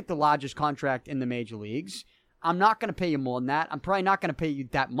will look at the largest contract in the major leagues. I'm not going to pay you more than that. I'm probably not going to pay you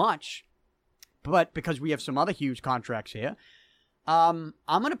that much, but because we have some other huge contracts here, I'm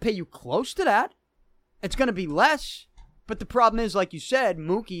going to pay you close to that. It's going to be less, but the problem is, like you said,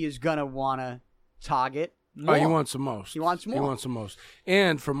 Mookie is going to want to target more. Oh, he wants the most. He wants more. He wants the most.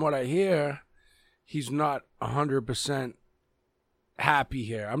 And from what I hear, he's not 100% happy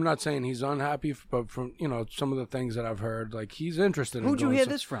here. I'm not saying he's unhappy, but from some of the things that I've heard, like, he's interested. Who'd you hear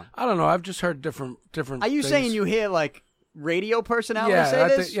this from? I don't know. I've just heard different. Are you things. saying you hear like radio personalities say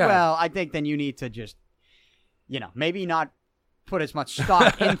this? Yeah. Well, I think then you need to just, maybe not put as much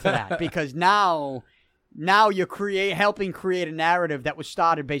stock into that, because now you're helping create a narrative that was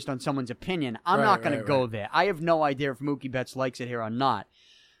started based on someone's opinion. I'm not going to go there. I have no idea if Mookie Betts likes it here or not.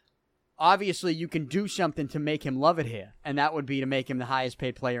 Obviously, you can do something to make him love it here, and that would be to make him the highest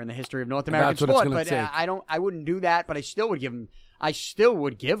paid player in the history of North American sport. But I wouldn't do that. But I still would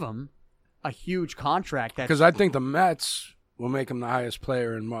give him a huge contract. Because I think the Mets will make him the highest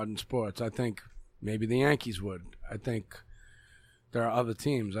player in modern sports. I think maybe the Yankees would. I think there are other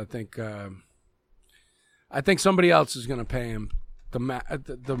teams. I think somebody else is going to pay him the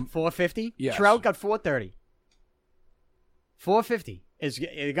 $450. Yes. Trout got $430. $450.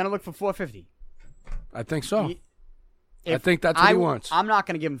 You're going to look for $450. I think so. I think that's what he wants. I'm not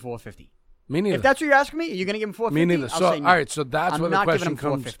going to give him $450. Me neither. If that's what you're asking me, are you going to give him $450? Me neither. I'll say no. All right, so that's where the question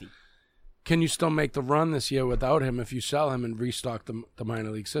comes. $450. Can you still make the run this year without him if you sell him and restock the minor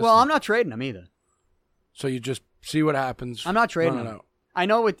league system? Well, I'm not trading him either. So you just see what happens. I'm not trading him. Out. I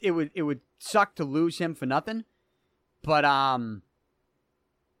know it would suck to lose him for nothing, but I'm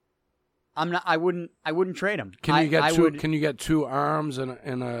not. I wouldn't trade him. Can you get two arms and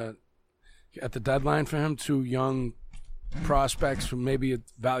at the deadline for him? Two young prospects who maybe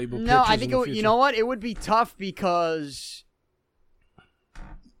valuable. No, I think you know what? It would be tough because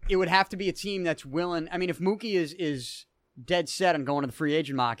it would have to be a team that's willing. I mean, if Mookie is dead set on going to the free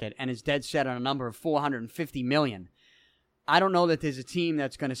agent market and is dead set on a number of $450 million, I don't know that there's a team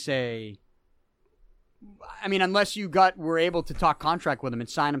that's going to say. I mean, unless were able to talk contract with him and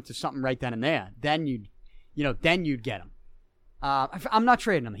sign him to something right then and there, then you'd get him. I'm not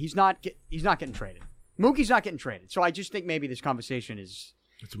trading him. He's not getting traded. Mookie's not getting traded. So I just think maybe this conversation it's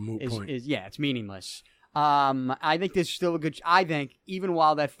a moot point. It's meaningless. I think there's still a good. I think even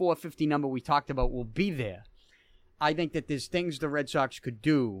while that 450 number we talked about will be there, I think that there's things the Red Sox could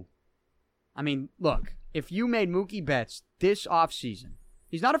do. I mean, look, if you made Mookie Betts this offseason,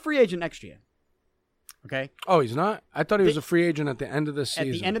 he's not a free agent next year. Okay? Oh, he's not? I thought he was a free agent at the end of this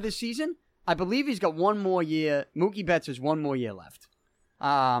season. At the end of this season, I believe he's got one more year. Mookie Betts has one more year left.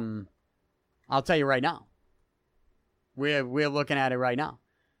 I'll tell you right now. We're looking at it right now.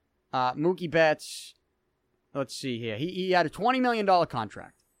 Mookie Betts, let's see here. He had a $20 million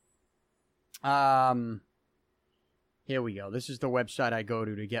contract. Here we go. This is the website I go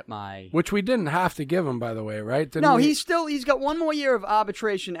to get my... Which we didn't have to give him, by the way, right? He's got one more year of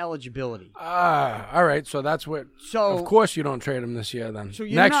arbitration eligibility. All right. So that's what... So, of course you don't trade him this year then. So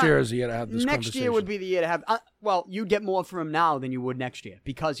next year is the year to have this conversation. Next year would be the year to have... you'd get more from him now than you would next year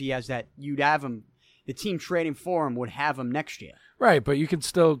because he has that... You'd have him... The team trading for him would have him next year. Right, but you can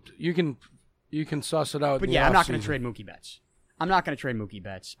still... You can suss it out. But yeah, I'm not going to trade Mookie Betts. I'm not going to trade Mookie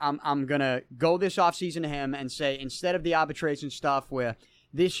Betts. I'm going to go this offseason to him and say, instead of the arbitration stuff where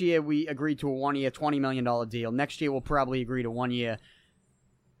this year we agreed to a 1 year, $20 million deal. Next year we'll probably agree to 1 year.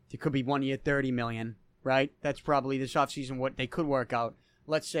 It could be 1 year, $30 million, right? That's probably this offseason what they could work out.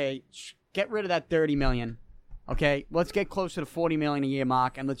 Let's say, get rid of that $30 million, okay? Let's get close to the $40 million a year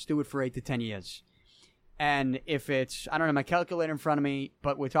mark, and let's do it for 8 to 10 years. And if it's, I don't have my calculator in front of me,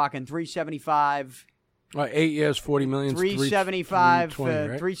 but we're talking $375 8 years, $40 million. $375 for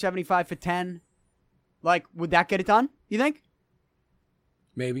right? $375 for 10. Like, would that get it done? You think?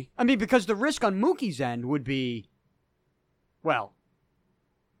 Maybe. I mean, because the risk on Mookie's end would be, well,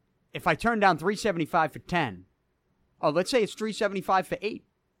 if I turn down $375 for 10, let's say it's $375 for 8.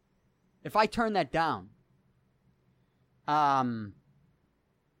 If I turn that down,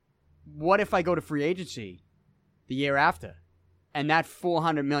 what if I go to free agency the year after, and that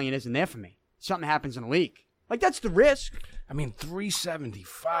 $400 million isn't there for me? Something happens in the league. Like, that's the risk. I mean,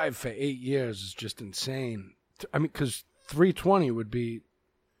 $375 for 8 years is just insane. I mean, because $320 would be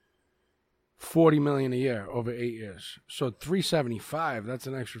 $40 million a year over 8 years. So $375, that's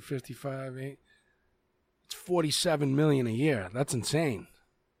an extra 55, 8. It's $47 million a year. That's insane.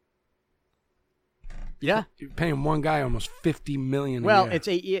 Yeah. You're paying one guy almost $50 million a year. Well, it's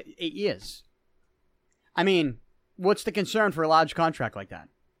 8 years. I mean, what's the concern for a large contract like that?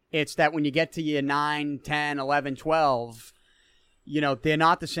 It's that when you get to year 9, 10, 11, 12, they're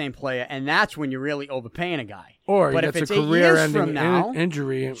not the same player, and that's when you're really overpaying a guy. Or but he if gets it's a 8 years from career-ending now,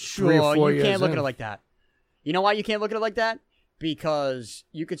 injury sure, 3 or 4 years you can't look in. at it like that. You know why you can't look at it like that? Because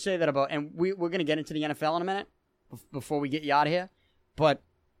you could say that about, and we're going to get into the NFL in a minute before we get you out of here, but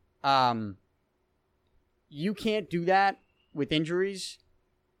you can't do that with injuries,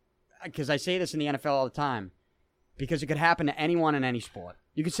 because I say this in the NFL all the time, because it could happen to anyone in any sport.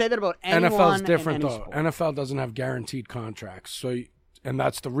 You could say that about anyone. NFL's different, in any though. sport. NFL doesn't have guaranteed contracts, and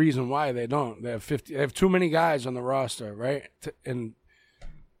that's the reason why they don't. They have too many guys on the roster, right? And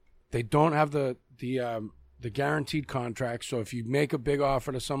they don't have the guaranteed contract. So if you make a big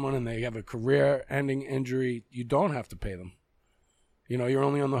offer to someone and they have a career-ending injury, you don't have to pay them. You're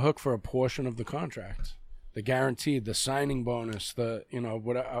only on the hook for a portion of the contract. The guaranteed, the signing bonus,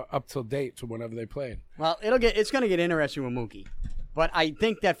 up till date to whenever they played. Well, it's going to get interesting with Mookie. But I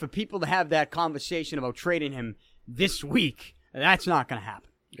think that for people to have that conversation about trading him this week, that's not going to happen.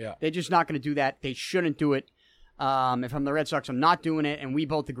 Yeah. They're just not going to do that. They shouldn't do it. If I'm the Red Sox, I'm not doing it, and we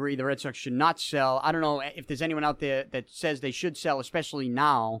both agree the Red Sox should not sell. I don't know if there's anyone out there that says they should sell, especially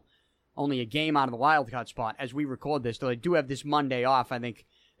now, only a game out of the wild card spot as we record this, though they do have this Monday off. I think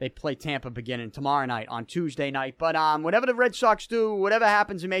they play Tampa beginning tomorrow night on Tuesday night. But whatever the Red Sox do, whatever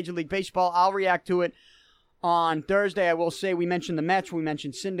happens in Major League Baseball, I'll react to it. On Thursday, I will say we mentioned the Mets, we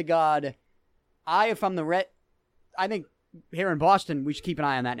mentioned Syndergaard. If I'm the Red, I think here in Boston, we should keep an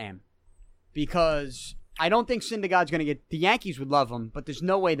eye on that name. Because I don't think Syndergaard's going to get... The Yankees would love him, but there's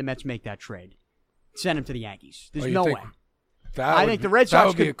no way the Mets make that trade. Send him to the Yankees. There's no way. I think the Red Sox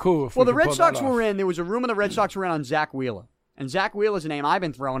would be cool if well, the Red Sox were in... There was a rumor the Red Sox were in on Zach Wheeler. And Zach Wheeler's a name I've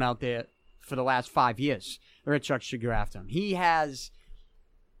been throwing out there for the last 5 years. The Red Sox should go after him. He's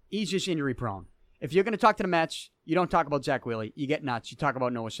just injury prone. If you're going to talk to the Mets, you don't talk about Zach Wheeler. You get nuts. You talk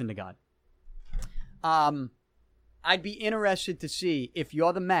about Noah Syndergaard. I'd be interested to see if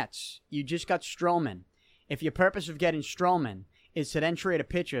you're the Mets, you just got Stroman. If your purpose of getting Stroman is to then trade a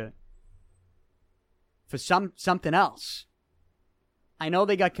pitcher for something else. I know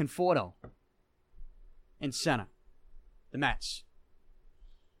they got Conforto in center. The Mets.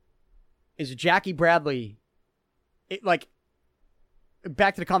 Is it Jackie Bradley?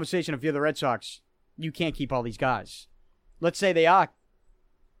 Back to the conversation, if you're the Red Sox, you can't keep all these guys. Let's say they are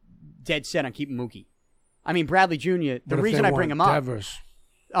dead set on keeping Mookie. I mean, Bradley Jr., the reason I bring him up... Devers.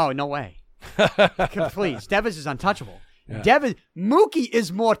 Oh, no way. Please, Devers is untouchable. Yeah. Mookie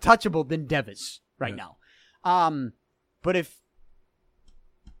is more touchable than Devers right now. But if...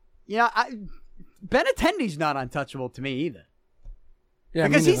 Benintendi's not untouchable to me either. Yeah,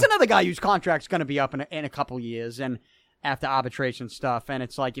 because he's another guy whose contract's going to be up in a couple years and after arbitration stuff. And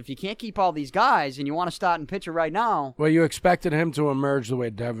it's like, if you can't keep all these guys and you want to start and pitcher right now... Well, you expected him to emerge the way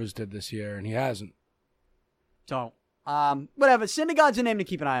Devers did this year, and he hasn't. So, whatever. Syndergaard's a name to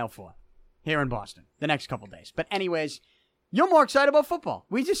keep an eye out for here in Boston the next couple days. But anyways, you're more excited about football.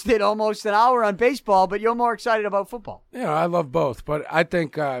 We just did almost an hour on baseball, but you're more excited about football. Yeah, I love both. But I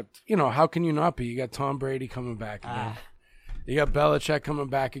think, how can you not be? You got Tom Brady coming back again. You got Belichick coming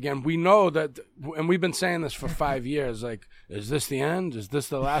back again. We know that, and we've been saying this for 5 years, like, is this the end? Is this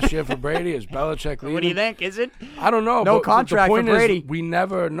the last year for Brady? Is Belichick leaving? What do you think? Is it? I don't know. No contract for Brady. We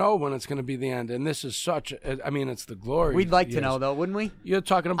never know when it's going to be the end, and this is it's the glory. We'd like to know, though, wouldn't we? You're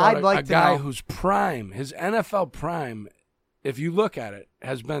talking about a guy whose prime, his NFL prime, if you look at it,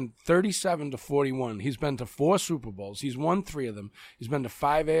 has been 37 to 41. He's been to 4 Super Bowls. He's won 3 of them. He's been to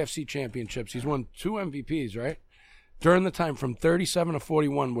 5 AFC championships. He's won 2 MVPs, right? During the time from 37 to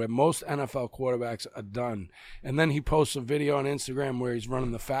 41, where most NFL quarterbacks are done. And then he posts a video on Instagram where he's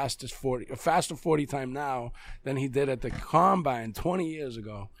running a faster 40 time now than he did at the Combine 20 years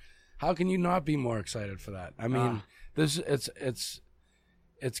ago. How can you not be more excited for that? I mean, it's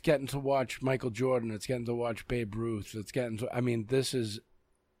getting to watch Michael Jordan. It's getting to watch Babe Ruth. This is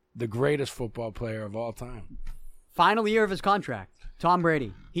the greatest football player of all time. Final year of his contract. Tom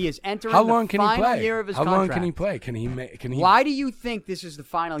Brady. He is entering How long the can he final play? year of his How contract. long can he play? Can he? Why do you think this is the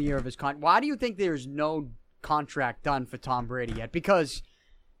final year of his contract? Why do you think there's no contract done for Tom Brady yet? Because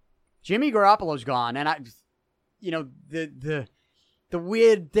Jimmy Garoppolo's gone, and the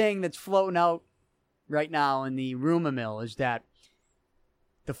weird thing that's floating out right now in the rumor mill is that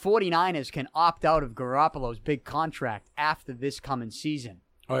the 49ers can opt out of Garoppolo's big contract after this coming season.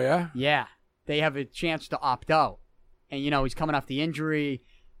 Oh, yeah? Yeah. They have a chance to opt out. And, he's coming off the injury.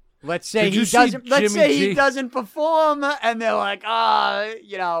 Let's say he doesn't perform, and they're like,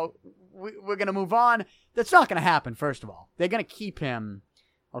 we're going to move on. That's not going to happen, first of all. They're going to keep him,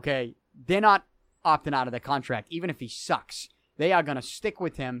 okay? They're not opting out of the contract, even if he sucks. They are going to stick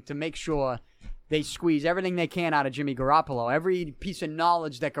with him to make sure they squeeze everything they can out of Jimmy Garoppolo. Every piece of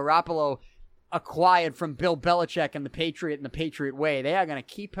knowledge that Garoppolo acquired from Bill Belichick and the Patriot way, they are going to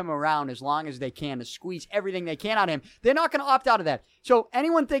keep him around as long as they can to squeeze everything they can out of him. They're not going to opt out of that. So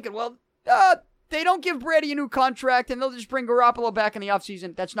anyone thinking, they don't give Brady a new contract and they'll just bring Garoppolo back in the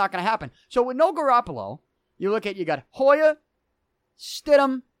offseason, that's not going to happen. So with no Garoppolo, you got Hoyer,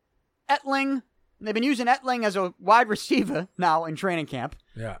 Stidham, Etling. They've been using Etling as a wide receiver now in training camp.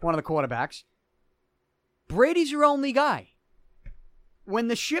 Yeah. One of the quarterbacks. Brady's your only guy. When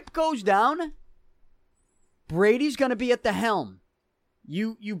the ship goes down, Brady's going to be at the helm.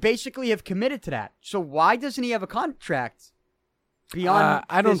 You basically have committed to that. So why doesn't he have a contract beyond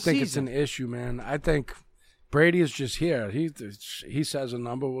I don't this think season? it's an issue, man. I think Brady is just here. He says a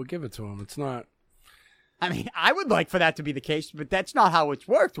number, we'll give it to him. It's not. I mean, I would like for that to be the case, but that's not how it's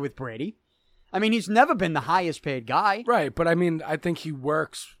worked with Brady. I mean, he's never been the highest paid guy. Right, but I mean, I think he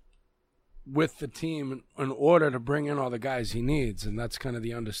works with the team in order to bring in all the guys he needs, and that's kind of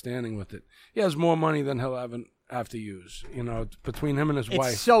the understanding with it. He has more money than he'll ever have to use, between him and his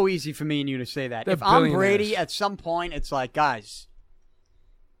wife. It's so easy for me and you to say that. They're If I'm billionaires. Brady, at some point, it's like, guys,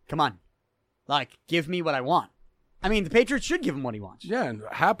 come on. Like, give me what I want. I mean, the Patriots should give him what he wants. Yeah, and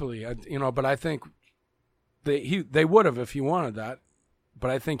happily, but I think they would have if he wanted that. But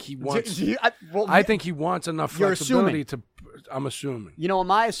I think he wants. I think he wants enough flexibility to. I'm assuming. You know what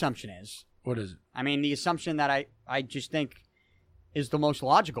my assumption is? What is it? I mean, the assumption that I just think is the most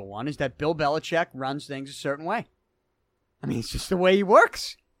logical one is that Bill Belichick runs things a certain way. I mean, it's just the way he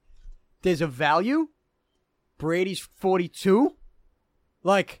works. There's a value. Brady's 42.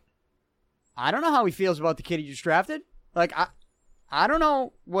 Like, I don't know how he feels about the kid he just drafted. Like, I don't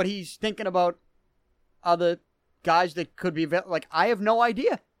know what he's thinking about other guys that could be like. I have no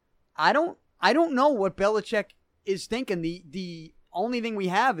idea. I don't know what Belichick is thinking. The only thing we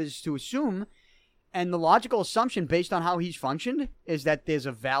have is to assume, and the logical assumption based on how he's functioned is that there's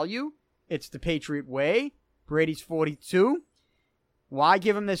a value. It's the Patriot way. Brady's 42. Why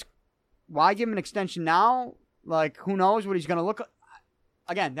give him this? Why give him an extension now? Like, who knows what he's going to look like?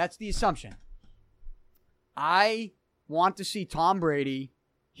 Again, that's the assumption. I want to see Tom Brady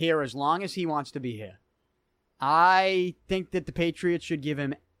here as long as he wants to be here. I think that the Patriots should give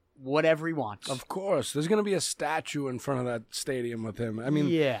him whatever he wants. Of course. There's going to be a statue in front of that stadium with him. I mean,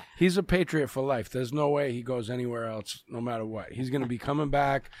 yeah. He's a Patriot for life. There's no way he goes anywhere else, no matter what. He's going to be coming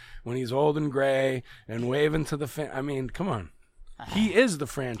back when he's old and gray and waving to the fan. I mean, come on. He is the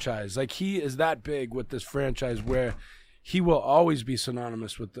franchise. Like, he is that big with this franchise where he will always be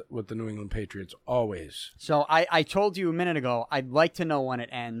synonymous with the New England Patriots. Always. So I told you a minute ago, I'd like to know when it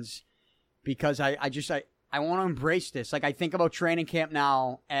ends because I want to embrace this. Like, I think about training camp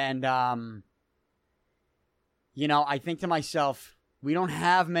now, and, I think to myself, we don't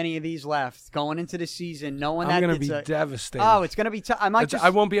have many of these left going into the season, knowing that I'm going to be devastated. Oh, it's going to be tough. I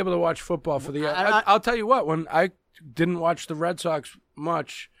won't be able to watch football for the year. I'll tell you what, when I didn't watch the Red Sox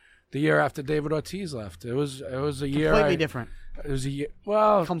much the year after David Ortiz left, it was a year. Completely different. It was a year.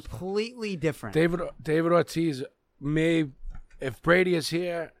 Well, completely different. David Ortiz if Brady is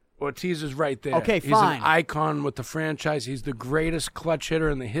here, Ortiz is right there. Okay, He's fine. An icon with the franchise. He's the greatest clutch hitter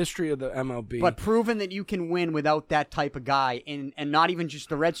in the history of the MLB. But proven that you can win without that type of guy, and not even just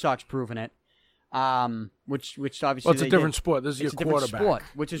the Red Sox proving it, which obviously it's a different sport. This is your quarterback. Sport,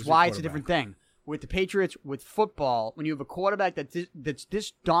 which is why it's a different thing. With the Patriots, with football, when you have a quarterback that's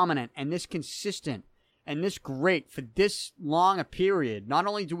this dominant and this consistent and this great for this long a period, not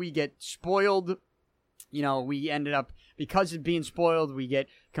only do we get spoiled, we ended up, because of being spoiled, we get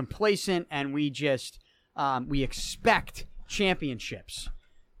complacent and we just, we expect championships.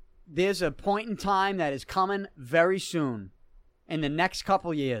 There's a point in time that is coming very soon in the next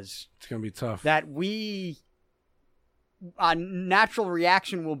couple years. It's going to be tough. That our natural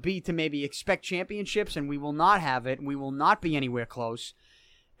reaction will be to maybe expect championships, and we will not have it. We will not be anywhere close.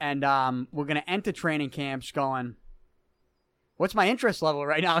 And we're going to enter training camps going, what's my interest level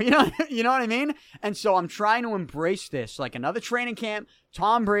right now? You know what I mean? And so I'm trying to embrace this, like another training camp.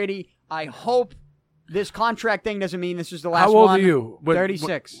 Tom Brady. I hope this contract thing doesn't mean this is the last one. How old are you?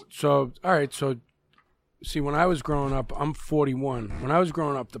 36. So, all right. So, see, when I was growing up, I'm 41. When I was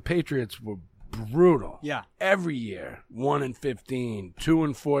growing up, the Patriots were brutal. Yeah. Every year, 1-15,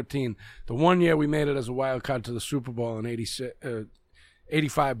 2-14. The one year we made it as a wild card to the Super Bowl in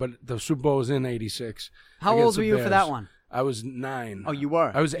 85, but the Super Bowl was in 86. How old were you for that one? I was 9. Oh, you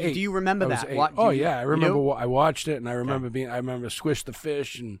were? I was 8. Do you remember that? Yeah, I remember. I watched it, and I remember I remember Squish the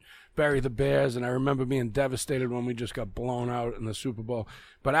Fish and Bury the Bears, and I remember being devastated when we just got blown out in the Super Bowl.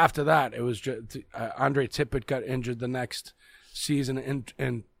 But after that, it was just Andre Tippett got injured the next season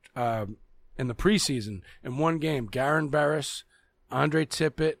in the preseason. In one game, Garin Barris, Andre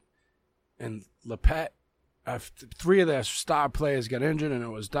Tippett, and Lepet, 3 of their star players got injured, and it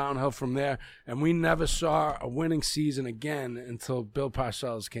was downhill from there. And we never saw a winning season again until Bill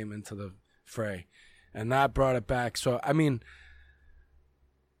Parcells came into the fray, and that brought it back. So, I mean,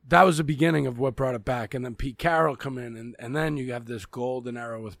 that was the beginning of what brought it back. And then Pete Carroll come in, and then you have this golden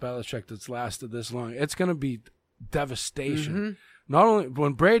era with Belichick that's lasted this long. It's going to be devastation. Mm-hmm. Not only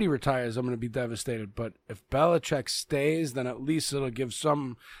when Brady retires, I'm going to be devastated, but if Belichick stays, then at least it'll give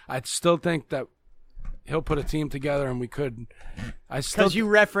some. I still think that he'll put a team together, and we could. Because you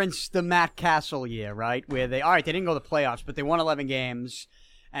referenced the Matt Castle year, right? Where they didn't go to the playoffs, but they won 11 games,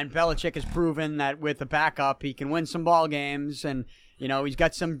 and Belichick has proven that with the backup, he can win some ball games, and he's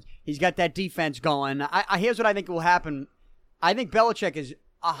got that defense going. Here's what I think will happen. I think Belichick is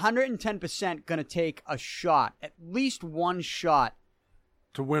 110% going to take a shot, at least one shot,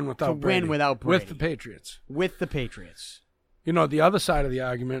 to win without Brady. With the Patriots. The other side of the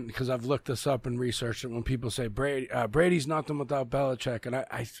argument, because I've looked this up and researched it, when people say Brady's nothing without Belichick, and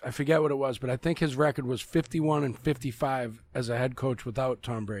I forget what it was, but I think his record was 51-55 as a head coach without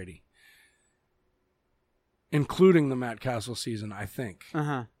Tom Brady, including the Matt Castle season, I think.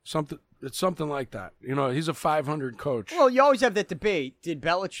 It's something like that. He's a 500 coach. Well, you always have that debate. Did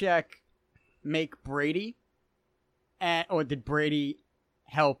Belichick make Brady, or did Brady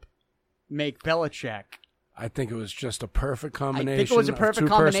help make Belichick? I think it was just a perfect combination. I think it was a perfect of two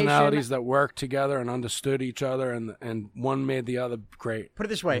combination. Personalities that worked together and understood each other, and one made the other great. Put it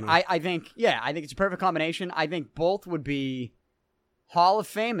this way, I think it's a perfect combination. I think both would be Hall of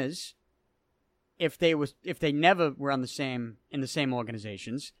Famers if they never were in the same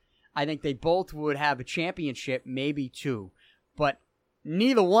organizations. I think they both would have a championship, maybe 2, but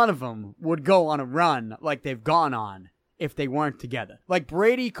neither one of them would go on a run like they've gone on if they weren't together. Like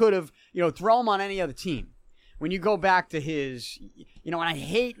Brady could have, throw him on any other team. When you go back to his, and I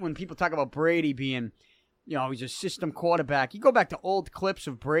hate when people talk about Brady being, he's a system quarterback. You go back to old clips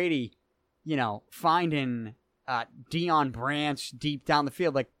of Brady, finding Deion Branch deep down the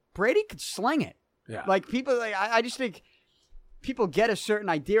field. Like Brady could sling it. Yeah. Like people, I just think people get a certain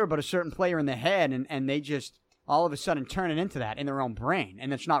idea about a certain player in their head, and they just all of a sudden turn it into that in their own brain,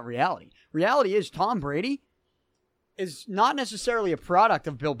 and it's not reality. Reality is Tom Brady is not necessarily a product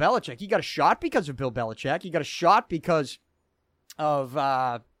of Bill Belichick. He got a shot because of Bill Belichick. He got a shot because of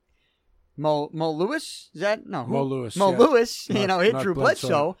Mo Lewis. Is that no? Mo Lewis. Mo Lewis. Hit not Drew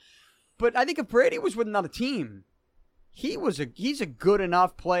Bledsoe. But I think if Brady was with another team, he's a good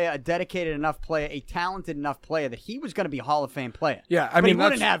enough player, a dedicated enough player, a talented enough player that he was going to be a Hall of Fame player. Yeah, but he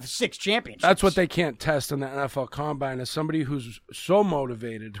wouldn't have 6 championships. That's what they can't test in the NFL Combine, is somebody who's so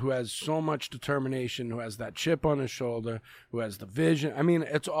motivated, who has so much determination, who has that chip on his shoulder, who has the vision. I mean,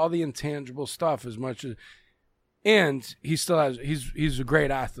 it's all the intangible stuff as much as, and he still has. He's a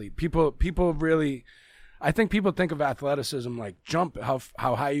great athlete. People really. I think people think of athleticism like jump, how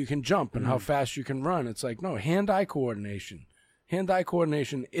high you can jump and how fast you can run. It's like, no, hand-eye coordination. Hand-eye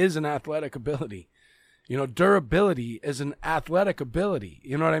coordination is an athletic ability. Durability is an athletic ability.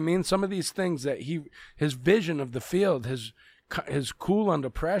 You know what I mean? Some of these things that his vision of the field, his cool under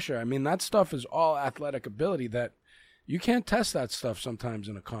pressure, I mean, that stuff is all athletic ability that you can't test that stuff sometimes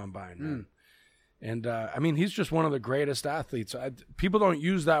in a combine, man. And, I mean, he's just one of the greatest athletes. People don't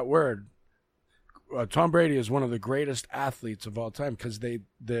use that word. Tom Brady is one of the greatest athletes of all time because they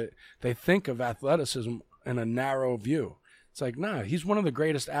think of athleticism in a narrow view. It's like, nah, he's one of the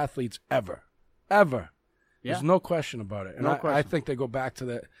greatest athletes ever. Yeah. There's no question about it. And I think they go back to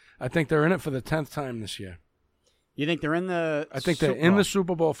that. I think they're in it for the 10th time this year. You think they're in the I think they're in the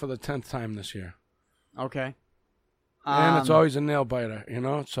Super Bowl for the 10th time this year. Okay. And it's always a nail-biter,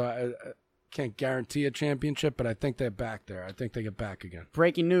 So I can't guarantee a championship, but I think they're back there. I think they get back again.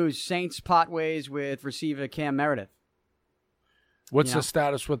 Breaking news, Saints part ways with receiver Cam Meredith. What's the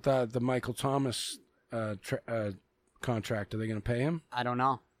status with the Michael Thomas contract? Are they going to pay him? I don't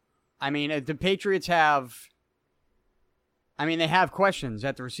know. I mean, the Patriots have... I mean, they have questions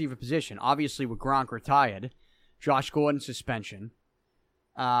at the receiver position. Obviously, with Gronk retired, Josh Gordon suspension,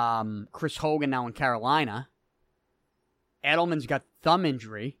 Chris Hogan now in Carolina, Edelman's got thumb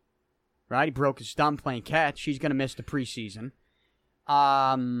injury, right? He broke his thumb playing catch. He's going to miss the preseason.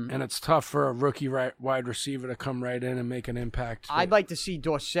 And it's tough for a rookie wide receiver to come right in and make an impact. I'd like to see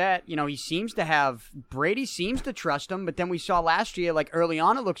Dorsett. You know, he seems to have... Brady seems to trust him, but then we saw last year, like, early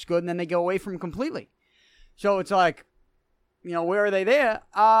on it looks good, and then they go away from him completely. So it's like... You know, where are they there?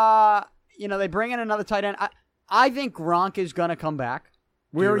 You know, they bring in another tight end. I think Gronk is going to come back.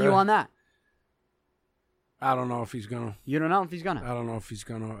 Where are you on that? I don't know if he's going to. You don't know if he's going to? I don't know if he's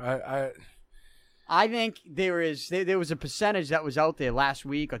going to. I think there was a percentage that was out there last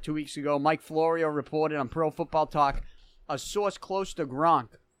week or 2 weeks ago. Mike Florio reported on Pro Football Talk, a source close to Gronk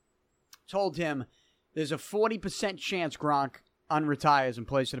told him there's a 40% chance Gronk unretires and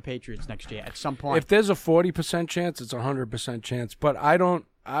plays for the Patriots next year at some point. If there's a 40% chance, it's a 100% chance. But I don't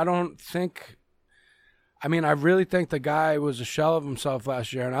think. I mean, I really think the guy was a shell of himself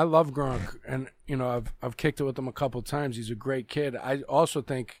last year, and I love Gronk, and you know, I've kicked it with him a couple times. He's a great kid. I also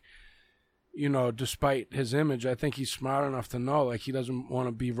think, you know, despite his image, I think he's smart enough to know like he doesn't want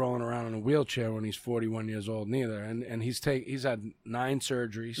to be rolling around in a wheelchair when he's 41 years old neither. And he's had 9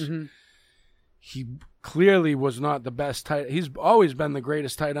 surgeries. Mm-hmm. He clearly was not the best tight. He's always been the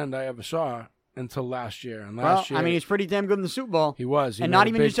greatest tight end I ever saw until last year. And last year, I mean, he's pretty damn good in the Super Bowl. He was, and not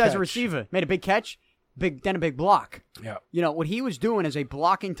even just as a receiver. Made a big catch, then a big block. Yeah. You know what he was doing as a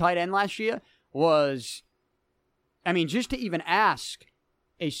blocking tight end last year was, I mean, just to even ask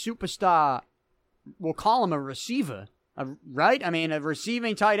a superstar, we'll call him a receiver, right? I mean, a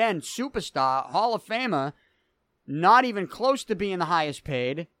receiving tight end superstar, Hall of Famer, not even close to being the highest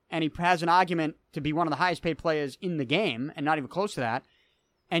paid. And he has an argument to be one of the highest paid players in the game, and not even close to that.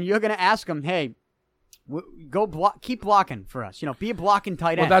 And you're going to ask him, hey, keep blocking for us. You know, be a blocking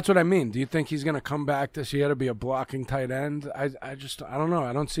tight end. Well, that's what I mean. Do you think he's going to come back this year to be a blocking tight end? I don't know.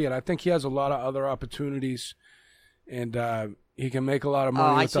 I don't see it. I think he has a lot of other opportunities, and he can make a lot of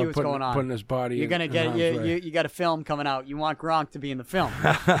money without putting his body. You're going to get you got a film coming out. You want Gronk to be in the film.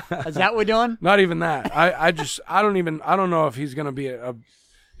 Is that what we're doing? Not even that. I don't know if he's going to be a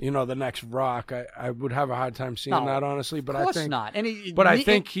the next Rock. I would have a hard time seeing that, honestly. But of course I think not. I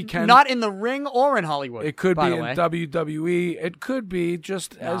think he can. Not in the ring or in Hollywood. It could be in WWE. It could be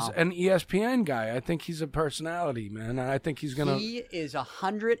just as an ESPN guy. I think he's a personality, man. And I think he's going to. He is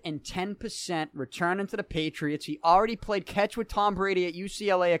 110% returning to the Patriots. He already played catch with Tom Brady at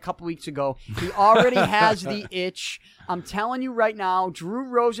UCLA a couple weeks ago. He already has the itch. I'm telling you right now, Drew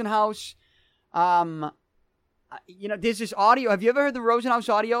Rosenhaus, there's this audio. Have you ever heard the Rosenhaus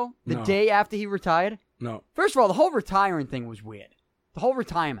audio the day after he retired? No. First of all, the whole retiring thing was weird. The whole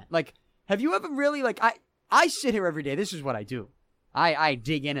retirement. Like, have you ever really, I sit here every day. This is what I do. I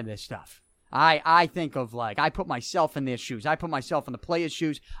dig into this stuff. I think of, I put myself in their shoes. I put myself in the player's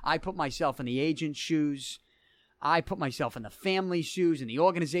shoes. I put myself in the agent's shoes. I put myself in the family's shoes and the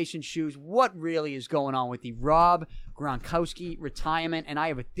organization's shoes. What really is going on with the Rob Gronkowski retirement? And I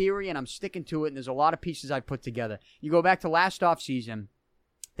have a theory, and I'm sticking to it, and there's a lot of pieces I put together. You go back to last offseason,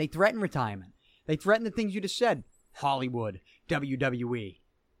 they threatened retirement. They threatened the things you just said. Hollywood, WWE.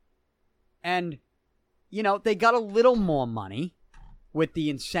 And, they got a little more money with the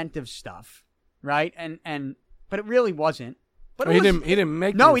incentive stuff, right? But it really wasn't. But he didn't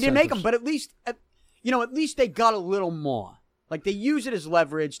make No, he didn't make them, but at least... at least they got a little more. Like, they use it as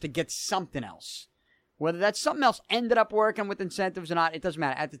leverage to get something else. Whether that something else ended up working with incentives or not, it doesn't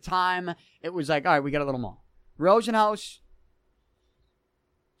matter. At the time, it was like, all right, we got a little more. Rosenhaus,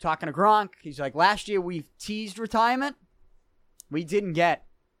 talking to Gronk, he's like, last year we teased retirement. We got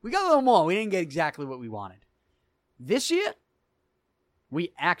a little more. We didn't get exactly what we wanted. This year,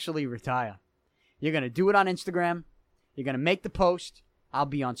 we actually retire. You're going to do it on Instagram. You're going to make the post. I'll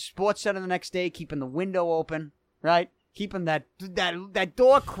be on SportsCenter the next day, keeping the window open, right? Keeping that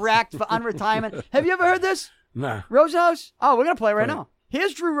door cracked for unretirement. Have you ever heard this? Nah. Rosenhaus? Oh, we're going to play right now.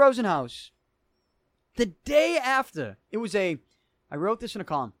 Here's Drew Rosenhaus. The day after, I wrote this in a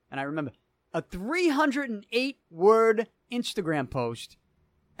column, and I remember, a 308-word Instagram post.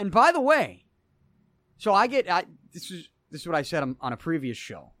 And by the way, so this is what I said on a previous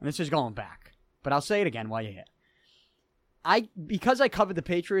show, and this is going back, but I'll say it again while you're here. Because I covered the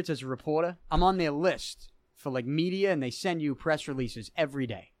Patriots as a reporter, I'm on their list for media, and they send you press releases every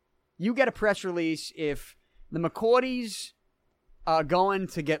day. You get a press release if the McCourties are going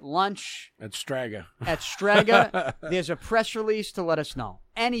to get lunch at Straga. There's a press release to let us know.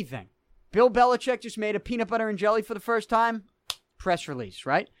 Anything. Bill Belichick just made a peanut butter and jelly for the first time. Press release,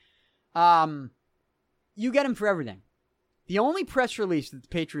 right? You get him for everything. The only press release that the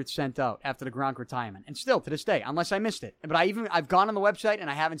Patriots sent out after the Gronk retirement, and still to this day, unless I missed it, but I've gone on the website and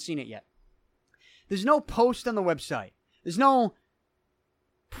I haven't seen it yet. There's no post on the website. There's no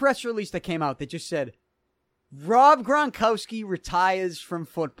press release that came out that just said, Rob Gronkowski retires from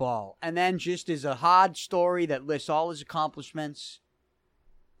football, and then just is a hard story that lists all his accomplishments.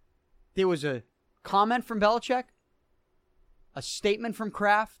 There was a comment from Belichick, a statement from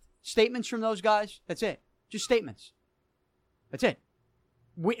Kraft, statements from those guys. That's it. Just statements. That's it.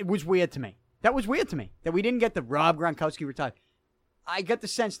 It was weird to me. That was weird to me, that we didn't get the Rob Gronkowski retired. I got the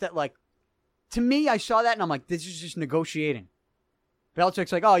sense that, like, to me, I saw that, and I'm like, this is just negotiating.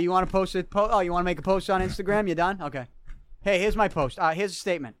 Belichick's like, oh, you want to post it? Oh, you want to make a post on Instagram? You done? Okay. Hey, here's my post. Here's a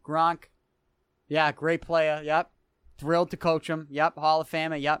statement. Gronk. Yeah, great player. Yep. Thrilled to coach him. Yep. Hall of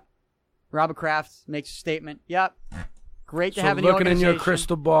Famer. Yep. Robert Kraft makes a statement. Yep. Great to have in the organization. Looking in your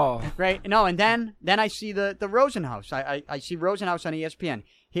crystal ball. Great. No, and then I see the Rosenhaus. I see Rosenhaus on ESPN.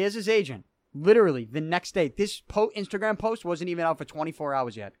 Here's his agent. Literally, the next day. This Instagram post wasn't even out for 24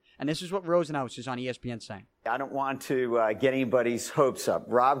 hours yet. And this is what Rosenhaus is on ESPN saying. I don't want to get anybody's hopes up.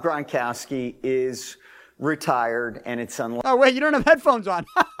 Rob Gronkowski is retired, and it's unlikely. Oh, wait, you don't have headphones on.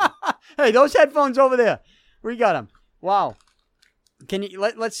 Hey, those headphones over there. We got them. Wow. Can you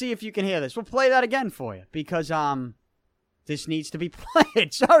let's see if you can hear this. We'll play that again for you because this needs to be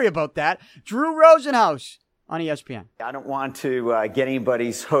played. Sorry about that. Drew Rosenhaus on ESPN. I don't want to get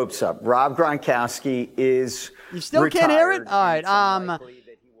anybody's hopes up. Rob Gronkowski is You still retired, can't hear it? All right.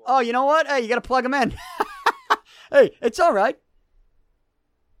 Oh, you know what? Hey, you got to plug them in. Hey, it's all right.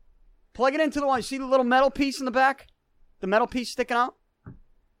 Plug it into the one. See the little metal piece in the back? The metal piece sticking out?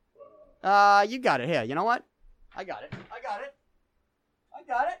 You got it. Here, you know what? I got it.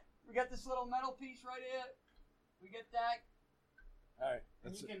 We got this little metal piece right here. We get that. All right.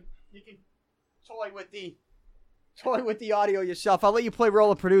 That's you can toy with the audio yourself. I'll let you play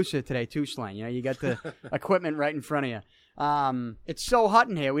role of producer today too, Slaine. You know, you got the equipment right in front of you. It's so hot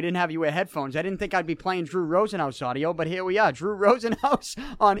in here. We didn't have you wear headphones. I didn't think I'd be playing Drew Rosenhaus audio, but here we are. Drew Rosenhaus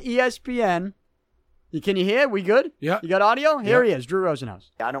on ESPN. Can you hear? We good? Yeah. You got audio? Here he is, Drew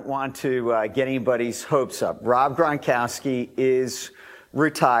Rosenhaus. I don't want to get anybody's hopes up. Rob Gronkowski is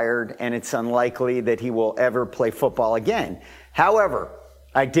retired, and it's unlikely that he will ever play football again. However,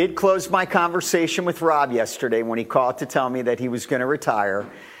 I did close my conversation with Rob yesterday when he called to tell me that he was going to retire.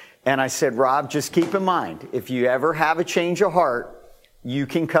 And I said, Rob, just keep in mind, if you ever have a change of heart, you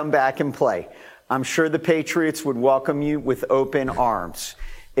can come back and play. I'm sure the Patriots would welcome you with open arms.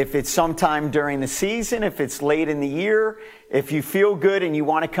 If it's sometime during the season, if it's late in the year, if you feel good and you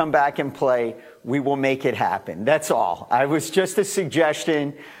want to come back and play, we will make it happen. That's all. I was just a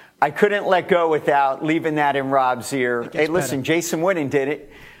suggestion. I couldn't let go without leaving that in Rob's ear. Hey, listen, Jason Witten did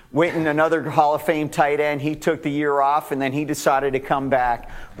it. Witten, another Hall of Fame tight end. He took the year off, and then he decided to come back.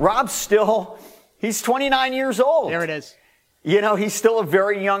 Rob's he's 29 years old. There it is. You know, he's still a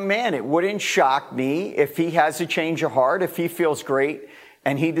very young man. It wouldn't shock me if he has a change of heart, if he feels great,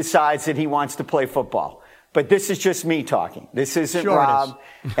 and he decides that he wants to play football. But this is just me talking. This isn't Rob,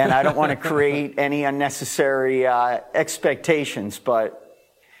 and I don't want to create any unnecessary expectations. But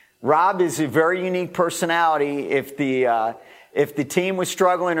Rob is a very unique personality. If the team was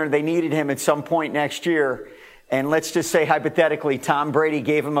struggling or they needed him at some point next year, and let's just say hypothetically Tom Brady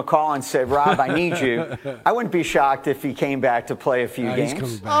gave him a call and said, Rob, I need you, I wouldn't be shocked if he came back to play a few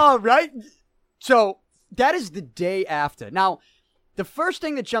games. Oh, right. So that is the day after. Now, the first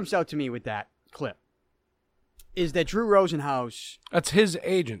thing that jumps out to me with that clip is that Drew Rosenhaus. That's his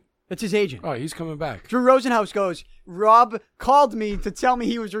agent. That's his agent. Oh, he's coming back. Drew Rosenhaus goes, Rob called me to tell me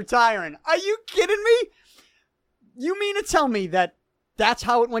he was retiring. Are you kidding me? You mean to tell me that that's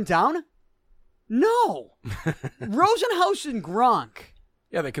how it went down? No. Rosenhaus and Gronk.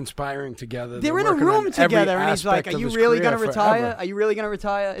 Yeah, they're conspiring together. They're in a room together, and he's like, are you really going to retire? Are you really going to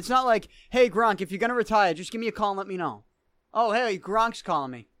retire? It's not like, hey, Gronk, if you're going to retire, just give me a call and let me know. Oh, hey, Gronk's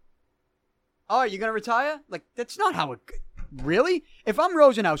calling me. Oh, are you going to retire? Like, that's not how it... Really? If I'm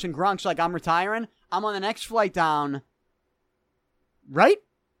Rosenhaus and Gronk's like, I'm retiring, I'm on the next flight down. Right?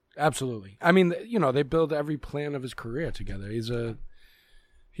 Absolutely. I mean, you know, they build every plan of his career together. He's a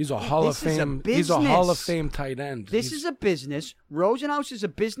Hall of Fame. He's a Hall of Fame tight end. This is a business. Rosenhaus is a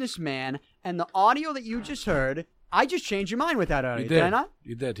businessman, and the audio that you just heard, I just changed your mind with that audio. Did I not?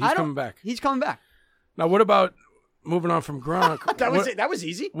 You did. He's coming back. He's coming back. Now, what about moving on from Gronk? That was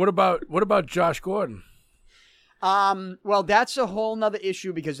easy. What about Josh Gordon? Well, that's a whole nother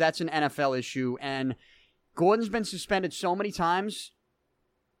issue because that's an NFL issue, and Gordon's been suspended so many times.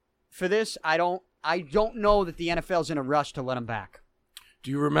 for this. I don't know that the NFL's in a rush to let him back. Do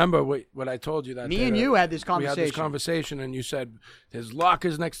you remember what I told you that Me day? and you had this conversation. We had this conversation, and you said his lock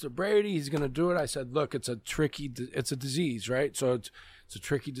is next to Brady. He's going to do it. I said, look, it's a disease, right? So it's a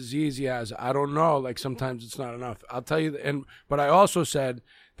tricky disease he has. I don't know. Like, sometimes it's not enough. I'll tell you. But I also said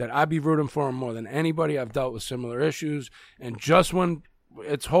that I'd be rooting for him more than anybody. I've dealt with similar issues. And just when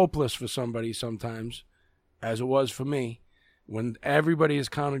it's hopeless for somebody sometimes, as it was for me, when everybody has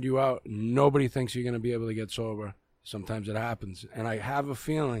counted you out, nobody thinks you're going to be able to get sober. Sometimes it happens. And I have a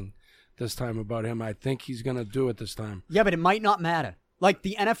feeling this time about him. I think he's going to do it this time. Yeah, but it might not matter. Like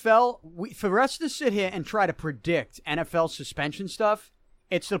the NFL, for us to sit here and try to predict NFL suspension stuff,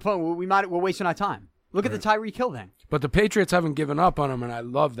 it's to the point where we're wasting our time. Look at the Tyreek Hill thing. But the Patriots haven't given up on him, and I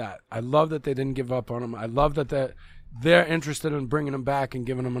love that. I love that they didn't give up on him. I love that they're interested in bringing him back and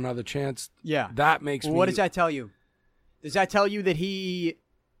giving him another chance. Yeah. That makes me... What does that tell you? Does that tell you that he...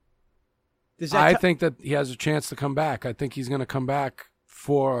 I think that he has a chance to come back. I think he's going to come back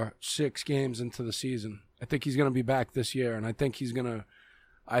 4-6 games into the season. I think he's going to be back this year, and I think he's going to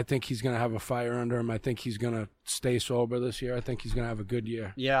have a fire under him. I think he's going to stay sober this year. I think he's going to have a good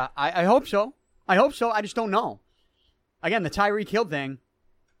year. Yeah, I hope so. I just don't know. Again, the Tyreek Hill thing,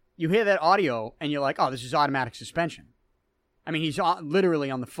 you hear that audio, and you're like, oh, this is automatic suspension. I mean, he's literally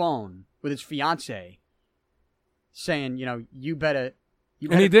on the phone with his fiancée saying, you better...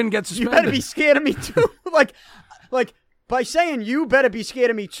 And he didn't get suspended. You better be scared of me too. like by saying you better be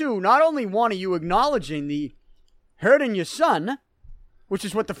scared of me too, not only one are you acknowledging the hurting your son, which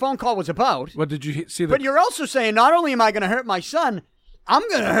is what the phone call was about. What did you see? But you're also saying not only am I going to hurt my son, I'm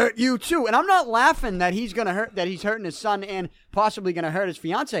going to hurt you too. And I'm not laughing that he's hurting his son and possibly going to hurt his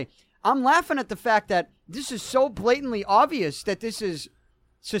fiance. I'm laughing at the fact that this is so blatantly obvious that this is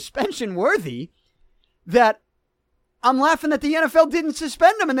suspension worthy that I'm laughing that the NFL didn't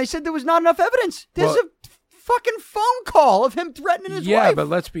suspend him, and they said there was not enough evidence. There's a fucking phone call of him threatening his wife. Yeah, but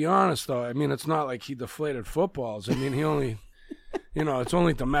let's be honest, though. I mean, it's not like he deflated footballs. I mean, he only, it's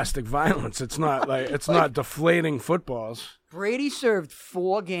only domestic violence. It's not not deflating footballs. Brady served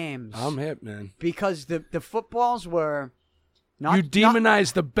 4 games. I'm hip, man. Because the footballs were not... You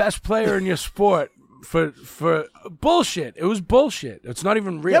demonized the best player in your sport for bullshit. It was bullshit. It's not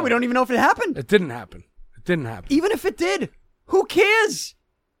even real. Yeah, we don't even know if it happened. It didn't happen. Didn't happen. Even if it did, who cares?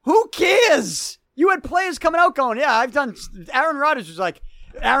 Who cares? You had players coming out going, yeah, I've done... Aaron Rodgers was like,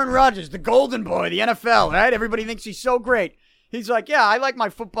 Aaron Rodgers, the golden boy, the NFL, right? Everybody thinks he's so great. He's like, yeah, I like my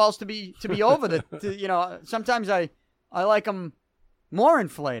footballs to be over. Sometimes I like them more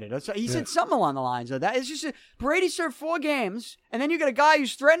inflated. He said something along the lines of that. It's just Brady served 4 games, and then you got a guy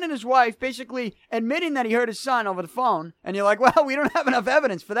who's threatening his wife, basically admitting that he hurt his son over the phone, and you're like, well, we don't have enough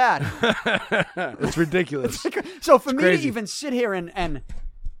evidence for that. It's ridiculous. So for me to even sit here and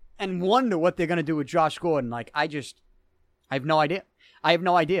wonder what they're going to do with Josh Gordon, like, I have no idea. I have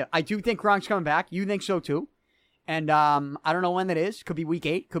no idea. I do think Gronk's coming back. You think so too. And I don't know when that is. Could be week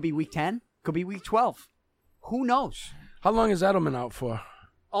 8, could be week 10, could be week 12. Who knows? How long is Edelman out for?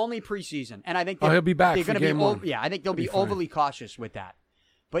 Only preseason, and I think he'll be back for game 1. Yeah, I think they'll be overly cautious with that.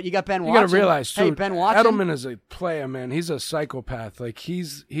 But you got Ben Watson. You got to realize too. Hey, Ben Watson. Edelman is a player, man. He's a psychopath. Like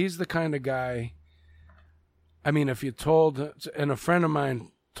he's the kind of guy. I mean, if you told, and a friend of mine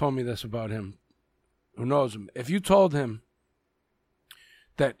told me this about him, who knows him. If you told him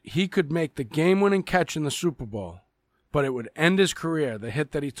that he could make the game-winning catch in the Super Bowl, but it would end his career, the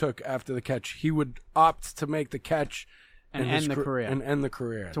hit that he took after the catch, he would opt to make the catch. And end the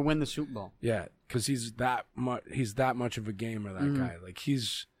career. To win the Super Bowl. Yeah, because he's that much of a gamer, that guy. Like,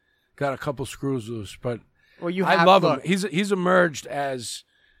 he's got a couple screws loose. But I love him. He's emerged as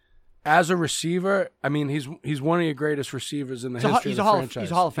a receiver. I mean, he's one of the greatest receivers in the history of the franchise.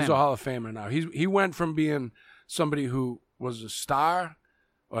 He's a Hall of Famer. He's a Hall of Famer now. He went from being somebody who was a star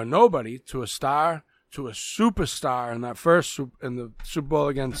or nobody to a star to a superstar in the Super Bowl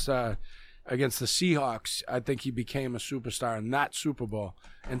against the Seahawks. I think he became a superstar in that Super Bowl.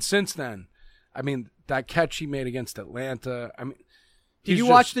 And since then, I mean, that catch he made against Atlanta, I mean... Did you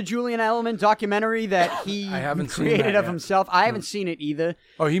watch the Julian Edelman documentary that he created of himself? I haven't seen it either.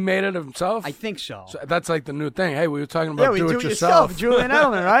 Oh, he made it of himself? I think so. That's like the new thing. Hey, we were talking about do it yourself. Julian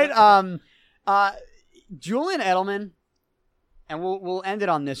Edelman, right? Julian Edelman, and we'll end it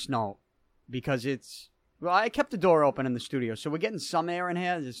on this note because it's... Well, I kept the door open in the studio, so we're getting some air in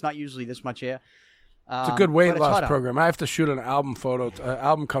here. It's not usually this much air. It's a good weight loss program. I have to shoot an album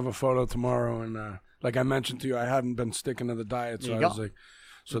cover photo tomorrow, and like I mentioned to you, I haven't been sticking to the diet, so I was like,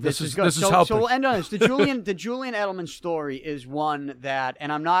 so this is helping. So we'll end on this. The Julian Edelman story is one that,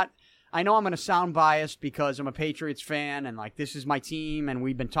 and I'm not I know I'm going to sound biased because I'm a Patriots fan and like this is my team and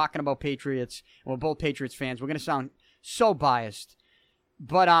we've been talking about Patriots. And we're both Patriots fans. We're going to sound so biased.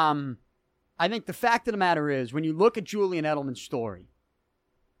 But I think the fact of the matter is when you look at Julian Edelman's story,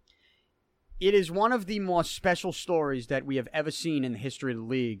 it is one of the more special stories that we have ever seen in the history of the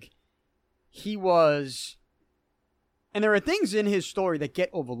league. He was, and there are things in his story that get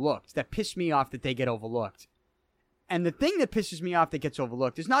overlooked, that piss me off that they get overlooked. And the thing that pisses me off that gets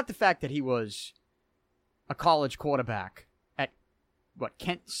overlooked is not the fact that he was a college quarterback at,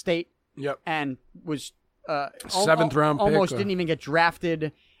 Kent State? Yep. And was seventh round pick. Almost didn't even get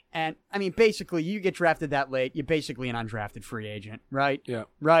drafted. And, I mean, basically, you get drafted that late, you're basically an undrafted free agent, right? Yeah.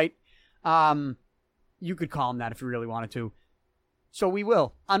 Right? You could call him that if you really wanted to. So we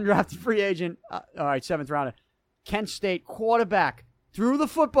will. Undrafted free agent. All right, 7th rounder. Kent State quarterback. Threw the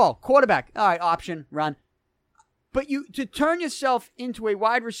football. Quarterback. All right, option, run. But to turn yourself into a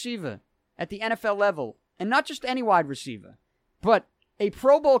wide receiver at the NFL level, and not just any wide receiver, but a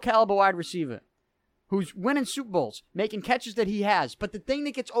Pro Bowl caliber wide receiver who's winning Super Bowls, making catches that he has. But the thing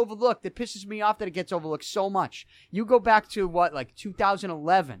that gets overlooked, that pisses me off that it gets overlooked so much, you go back to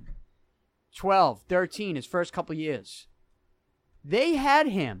 2011, 12, 13, his first couple years. They had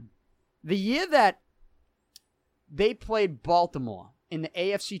him the year that they played Baltimore in the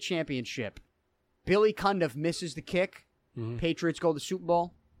AFC Championship. Billy Cundiff misses the kick. Mm-hmm. Patriots go to the Super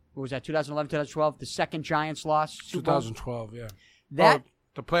Bowl. What was that, 2011, 2012? The second Giants loss? 2012, yeah.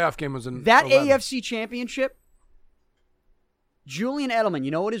 The playoff game was in that 11. AFC Championship, Julian Edelman,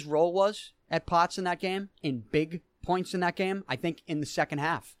 you know what his role was at Potts in that game? In big points in that game? I think in the second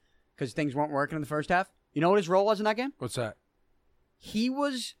half, because things weren't working in the first half. You know what his role was in that game? What's that? He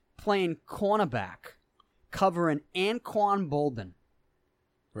was playing cornerback, covering Anquan Bolden.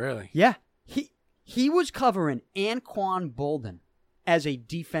 Really? Yeah. He was covering Anquan Bolden as a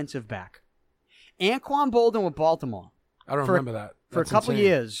defensive back. Anquan Bolden with Baltimore. I don't remember that. For a couple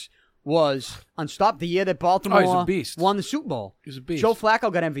years was unstoppable. The year that Baltimore he's a beast. Won the Super Bowl. He's a beast. Joe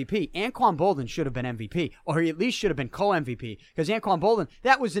Flacco got MVP. Anquan Bolden should have been MVP, or he at least should have been co-MVP, because Anquan Bolden,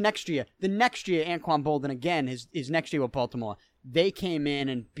 that was the next year. The next year, Anquan Bolden, again, his next year with Baltimore, they came in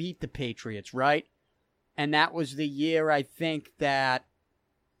and beat the Patriots, right? And that was the year, I think, that,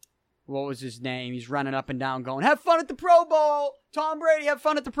 what was his name? He's running up and down going, have fun at the Pro Bowl! Tom Brady, have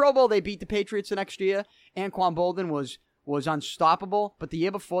fun at the Pro Bowl! They beat the Patriots the next year. Anquan Bolden was unstoppable. But the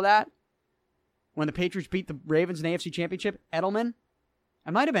year before that, when the Patriots beat the Ravens in the AFC Championship, Edelman,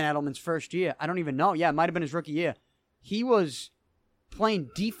 it might have been Edelman's first year. I don't even know. Yeah, it might have been his rookie year. He was playing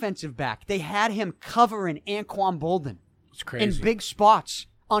defensive back. They had him covering Anquan Bolden. It's crazy. In big spots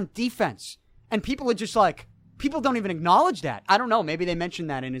on defense. And people are just like, people don't even acknowledge that. I don't know. Maybe they mentioned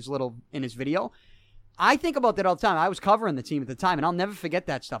that in his video. I think about that all the time. I was covering the team at the time, and I'll never forget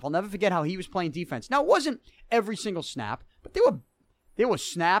that stuff. I'll never forget how he was playing defense. Now, it wasn't every single snap, but there were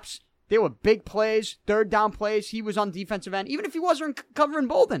snaps. There were big plays, third down plays. He was on defensive end, even if he wasn't covering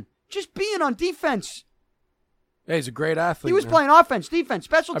Bolden. Just being on defense. Yeah, he's a great athlete. He was playing offense, defense,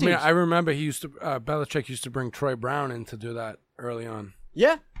 special teams. I mean, I remember Belichick used to bring Troy Brown in to do that early on.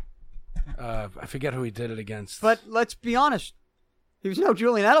 Yeah. I forget who he did it against. But let's be honest. He was no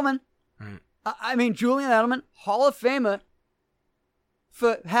Julian Edelman. Right. I mean, Julian Edelman, Hall of Famer,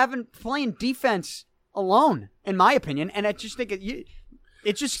 for playing defense alone, in my opinion. And I just think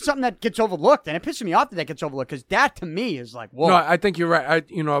it's just something that gets overlooked. And it pisses me off that gets overlooked, because that, to me, is like, whoa. No, I think you're right.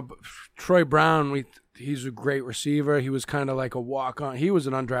 Troy Brown, he's a great receiver. He was kind of like a walk-on. He was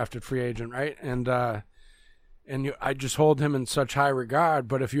an undrafted free agent, right? And I just hold him in such high regard.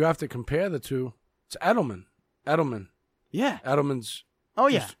 But if you have to compare the two, it's Edelman. Yeah. Edelman's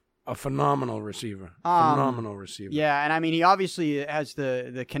a phenomenal receiver. Yeah, and I mean, he obviously has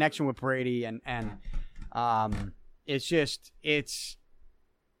the connection with Brady, and it's.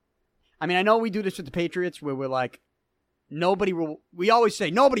 I mean, I know we do this with the Patriots, where we're like, we always say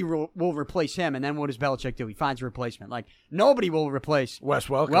nobody will replace him, and then what does Belichick do? He finds a replacement. Like, nobody will replace Wes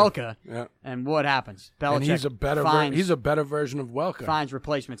Welker. Yeah. And what happens? Belichick and he's a better version of Welker. Finds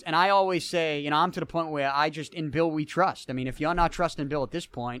replacements. And I always say, I'm to the point where in Bill we trust. I mean, if you're not trusting Bill at this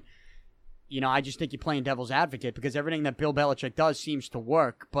point, I just think you're playing devil's advocate, because everything that Bill Belichick does seems to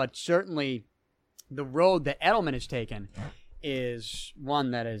work. But certainly the road that Edelman has taken is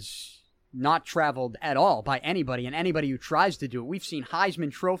one that is not traveled at all by anybody, and anybody who tries to do it. We've seen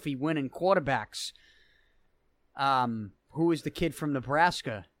Heisman Trophy winning quarterbacks. Who is the kid from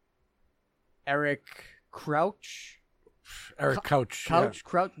Nebraska? Eric Couch,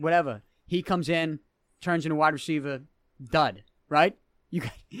 whatever. He comes in, turns into a wide receiver, dud, right? You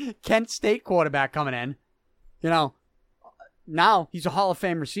got Kent State quarterback coming in, now he's a Hall of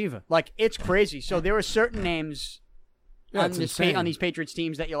Fame receiver. Like, it's crazy. So there are certain names on these Patriots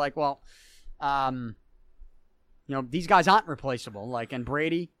teams that you're like, well, these guys aren't replaceable. Like, and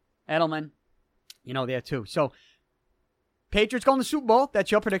Brady, Edelman, there too. So Patriots going to the Super Bowl.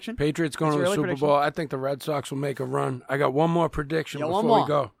 That's your prediction. Patriots going to the Super Bowl. I think the Red Sox will make a run. I got one more prediction before we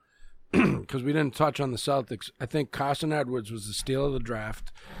go. Because we didn't touch on the Celtics. I think Carson Edwards was the steal of the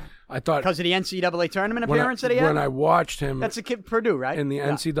draft. I thought because of the NCAA tournament appearance that he had? When I watched him. That's a kid Purdue, right? In the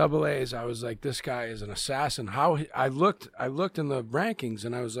NCAAs, I was like, this guy is an assassin. I looked in the rankings,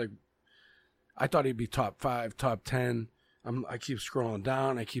 and I was like, I thought he'd be top 5, top 10. I keep scrolling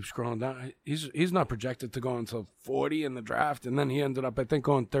down. He's not projected to go until 40 in the draft, and then he ended up, I think,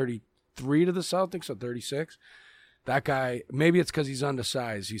 going 33 to the Celtics or 36. That guy, maybe it's because he's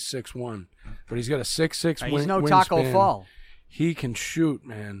undersized. He's 6'1", but he's got a 6'6" He's no wingspan. Taco Fall. He can shoot,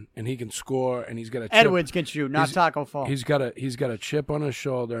 man, and he can score, and he's got a chip. Edwards can shoot, not Taco Fall. He's got a chip on his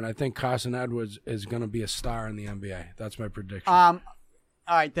shoulder, and I think Carson Edwards is going to be a star in the NBA. That's my prediction. All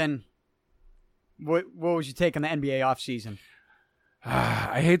right, then. What was your take on the NBA offseason?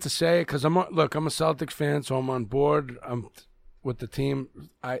 I hate to say it because I'm a Celtics fan, so I'm on board. I'm with the team.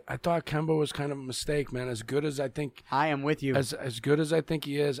 I thought Kemba was kind of a mistake, man. As good as I think I am with you. As good as I think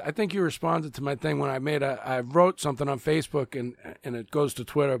he is. I think you responded to my thing when I wrote something on Facebook and it goes to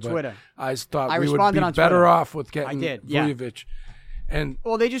Twitter. But I thought we would be better off with getting Vujovic. And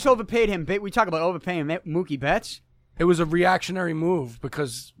they just overpaid him. We talk about overpaying Mookie Betts. It was a reactionary move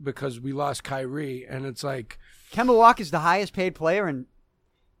because we lost Kyrie, and it's like Kemba Walker is the highest paid player and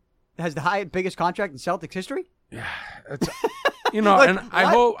has the biggest contract in Celtics history. Yeah, it's, like, and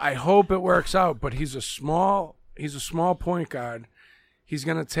I hope it works out. But he's a small point guard. He's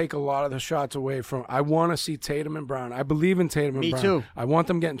going to take a lot of the shots away from. I want to see Tatum and Brown. I believe in Tatum and Brown. Me too. I want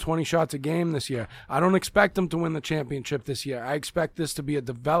them getting 20 shots a game this year. I don't expect them to win the championship this year. I expect this to be a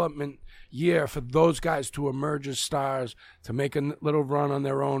development year for those guys to emerge as stars, to make a little run on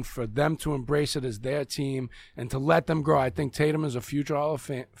their own, for them to embrace it as their team, and to let them grow. I think Tatum is a future Hall of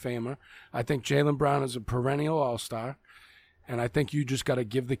Famer. I think Jaylen Brown is a perennial All-Star. And I think you just got to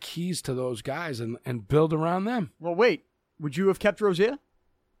give the keys to those guys and build around them. Well, wait. Would you have kept Rozier?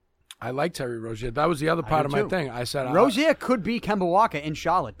 I like Terry Rozier. That was the other part of my thing. I said Rozier could be Kemba Walker in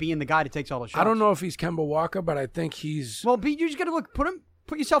Charlotte, being the guy that takes all the shots. I don't know if he's Kemba Walker, but I think he's. Well, you just got to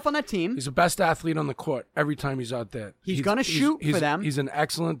put yourself on that team. He's the best athlete on the court every time he's out there. He's going to shoot for them. He's an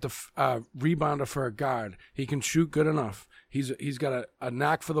excellent rebounder for a guard. He can shoot good enough. He's got a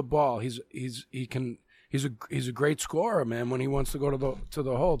knack for the ball. He's a great scorer, man. When he wants to go to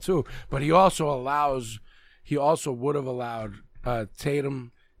the hole too, but he also would have allowed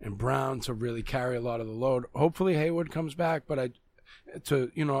Tatum and Brown to really carry a lot of the load. Hopefully Hayward comes back, but and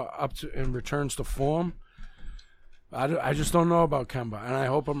returns to form. I just don't know about Kemba, and I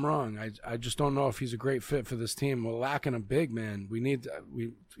hope I'm wrong. I just don't know if he's a great fit for this team. We're lacking a big man. We need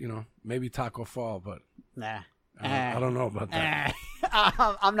maybe Taco Fall, but nah. I don't know about that.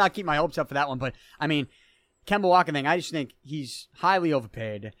 I'm not keeping my hopes up for that one, but I mean, Kemba Walker thing, I just think he's highly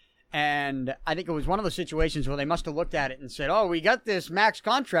overpaid. And I think it was one of those situations where they must have looked at it and said, oh, we got this max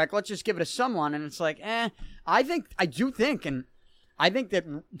contract. Let's just give it to someone. And it's like, I think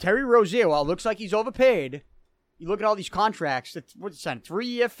that Terry Rozier, while it looks like he's overpaid, you look at all these contracts, what's that, a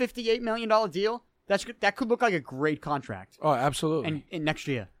 3-year, $58 million deal? That could look like a great contract. Oh, absolutely. And next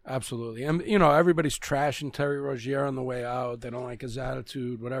year. Absolutely. And, everybody's trashing Terry Rozier on the way out. They don't like his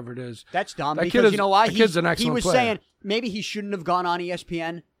attitude, whatever it is. That's dumb because you know why? The kid's an excellent player. Saying maybe he shouldn't have gone on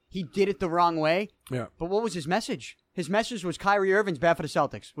ESPN. He did it the wrong way. Yeah. But what was his message? His message was Kyrie Irving's bad for the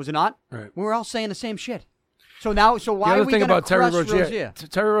Celtics. Was it not? Right. We were all saying the same shit. So why are we going to crush Rozier?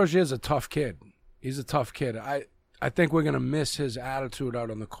 Terry Rozier is a tough kid. He's a tough kid. I think we're going to miss his attitude out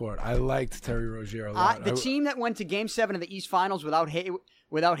on the court. I liked Terry Rozier a lot. The team that went to Game 7 of the East Finals without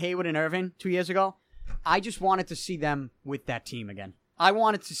Hayward and Irving 2 years ago, I just wanted to see them with that team again. I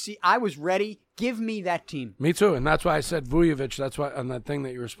was ready. Give me that team. Me too, and that's why I said Vujovic. That's why on that thing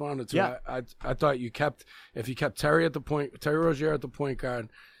that you responded to. Yeah. I thought if you kept Terry Rozier at the point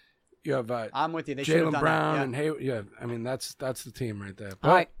guard, you have I'm with you. Jaylen Brown and Hayward. Yeah, I mean that's the team right there. But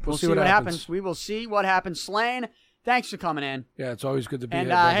all right, we'll see what happens. We will see what happens. Slaine, thanks for coming in. Yeah, it's always good to be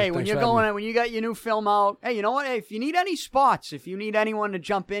here. And hey, when you got your new film out, hey, you know what? Hey, if you need any spots, if you need anyone to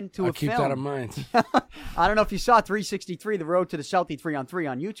jump into I'll keep that in mind. I don't know if you saw 363, The Road to the Celtic 3-on-3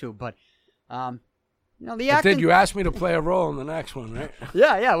 on YouTube, but the acting. You asked me to play a role in the next one, right?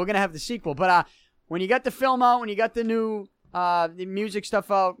 Yeah, we're gonna have the sequel. But when you got the film out, when you got the new the music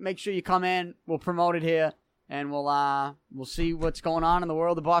stuff out, make sure you come in. We'll promote it here, and we'll see what's going on in the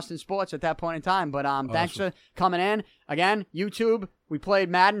world of Boston sports at that point in time. But thanks for coming in. Again, YouTube, we played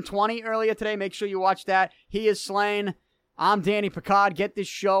Madden 20 earlier today. Make sure you watch that. He is Slaine. I'm Danny Picard. Get this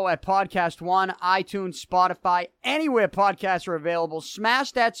show at Podcast One, iTunes, Spotify, anywhere podcasts are available.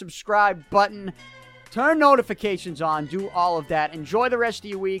 Smash that subscribe button. Turn notifications on. Do all of that. Enjoy the rest of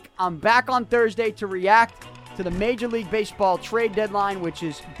your week. I'm back on Thursday to react to the Major League Baseball trade deadline, which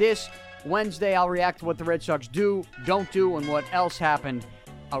is this Wednesday. I'll react to what the Red Sox do, don't do, and what else happened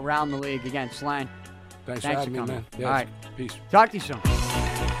around the league. Again, Slaine. Thanks for having me, man. Yes. All right. Peace. Talk to you soon.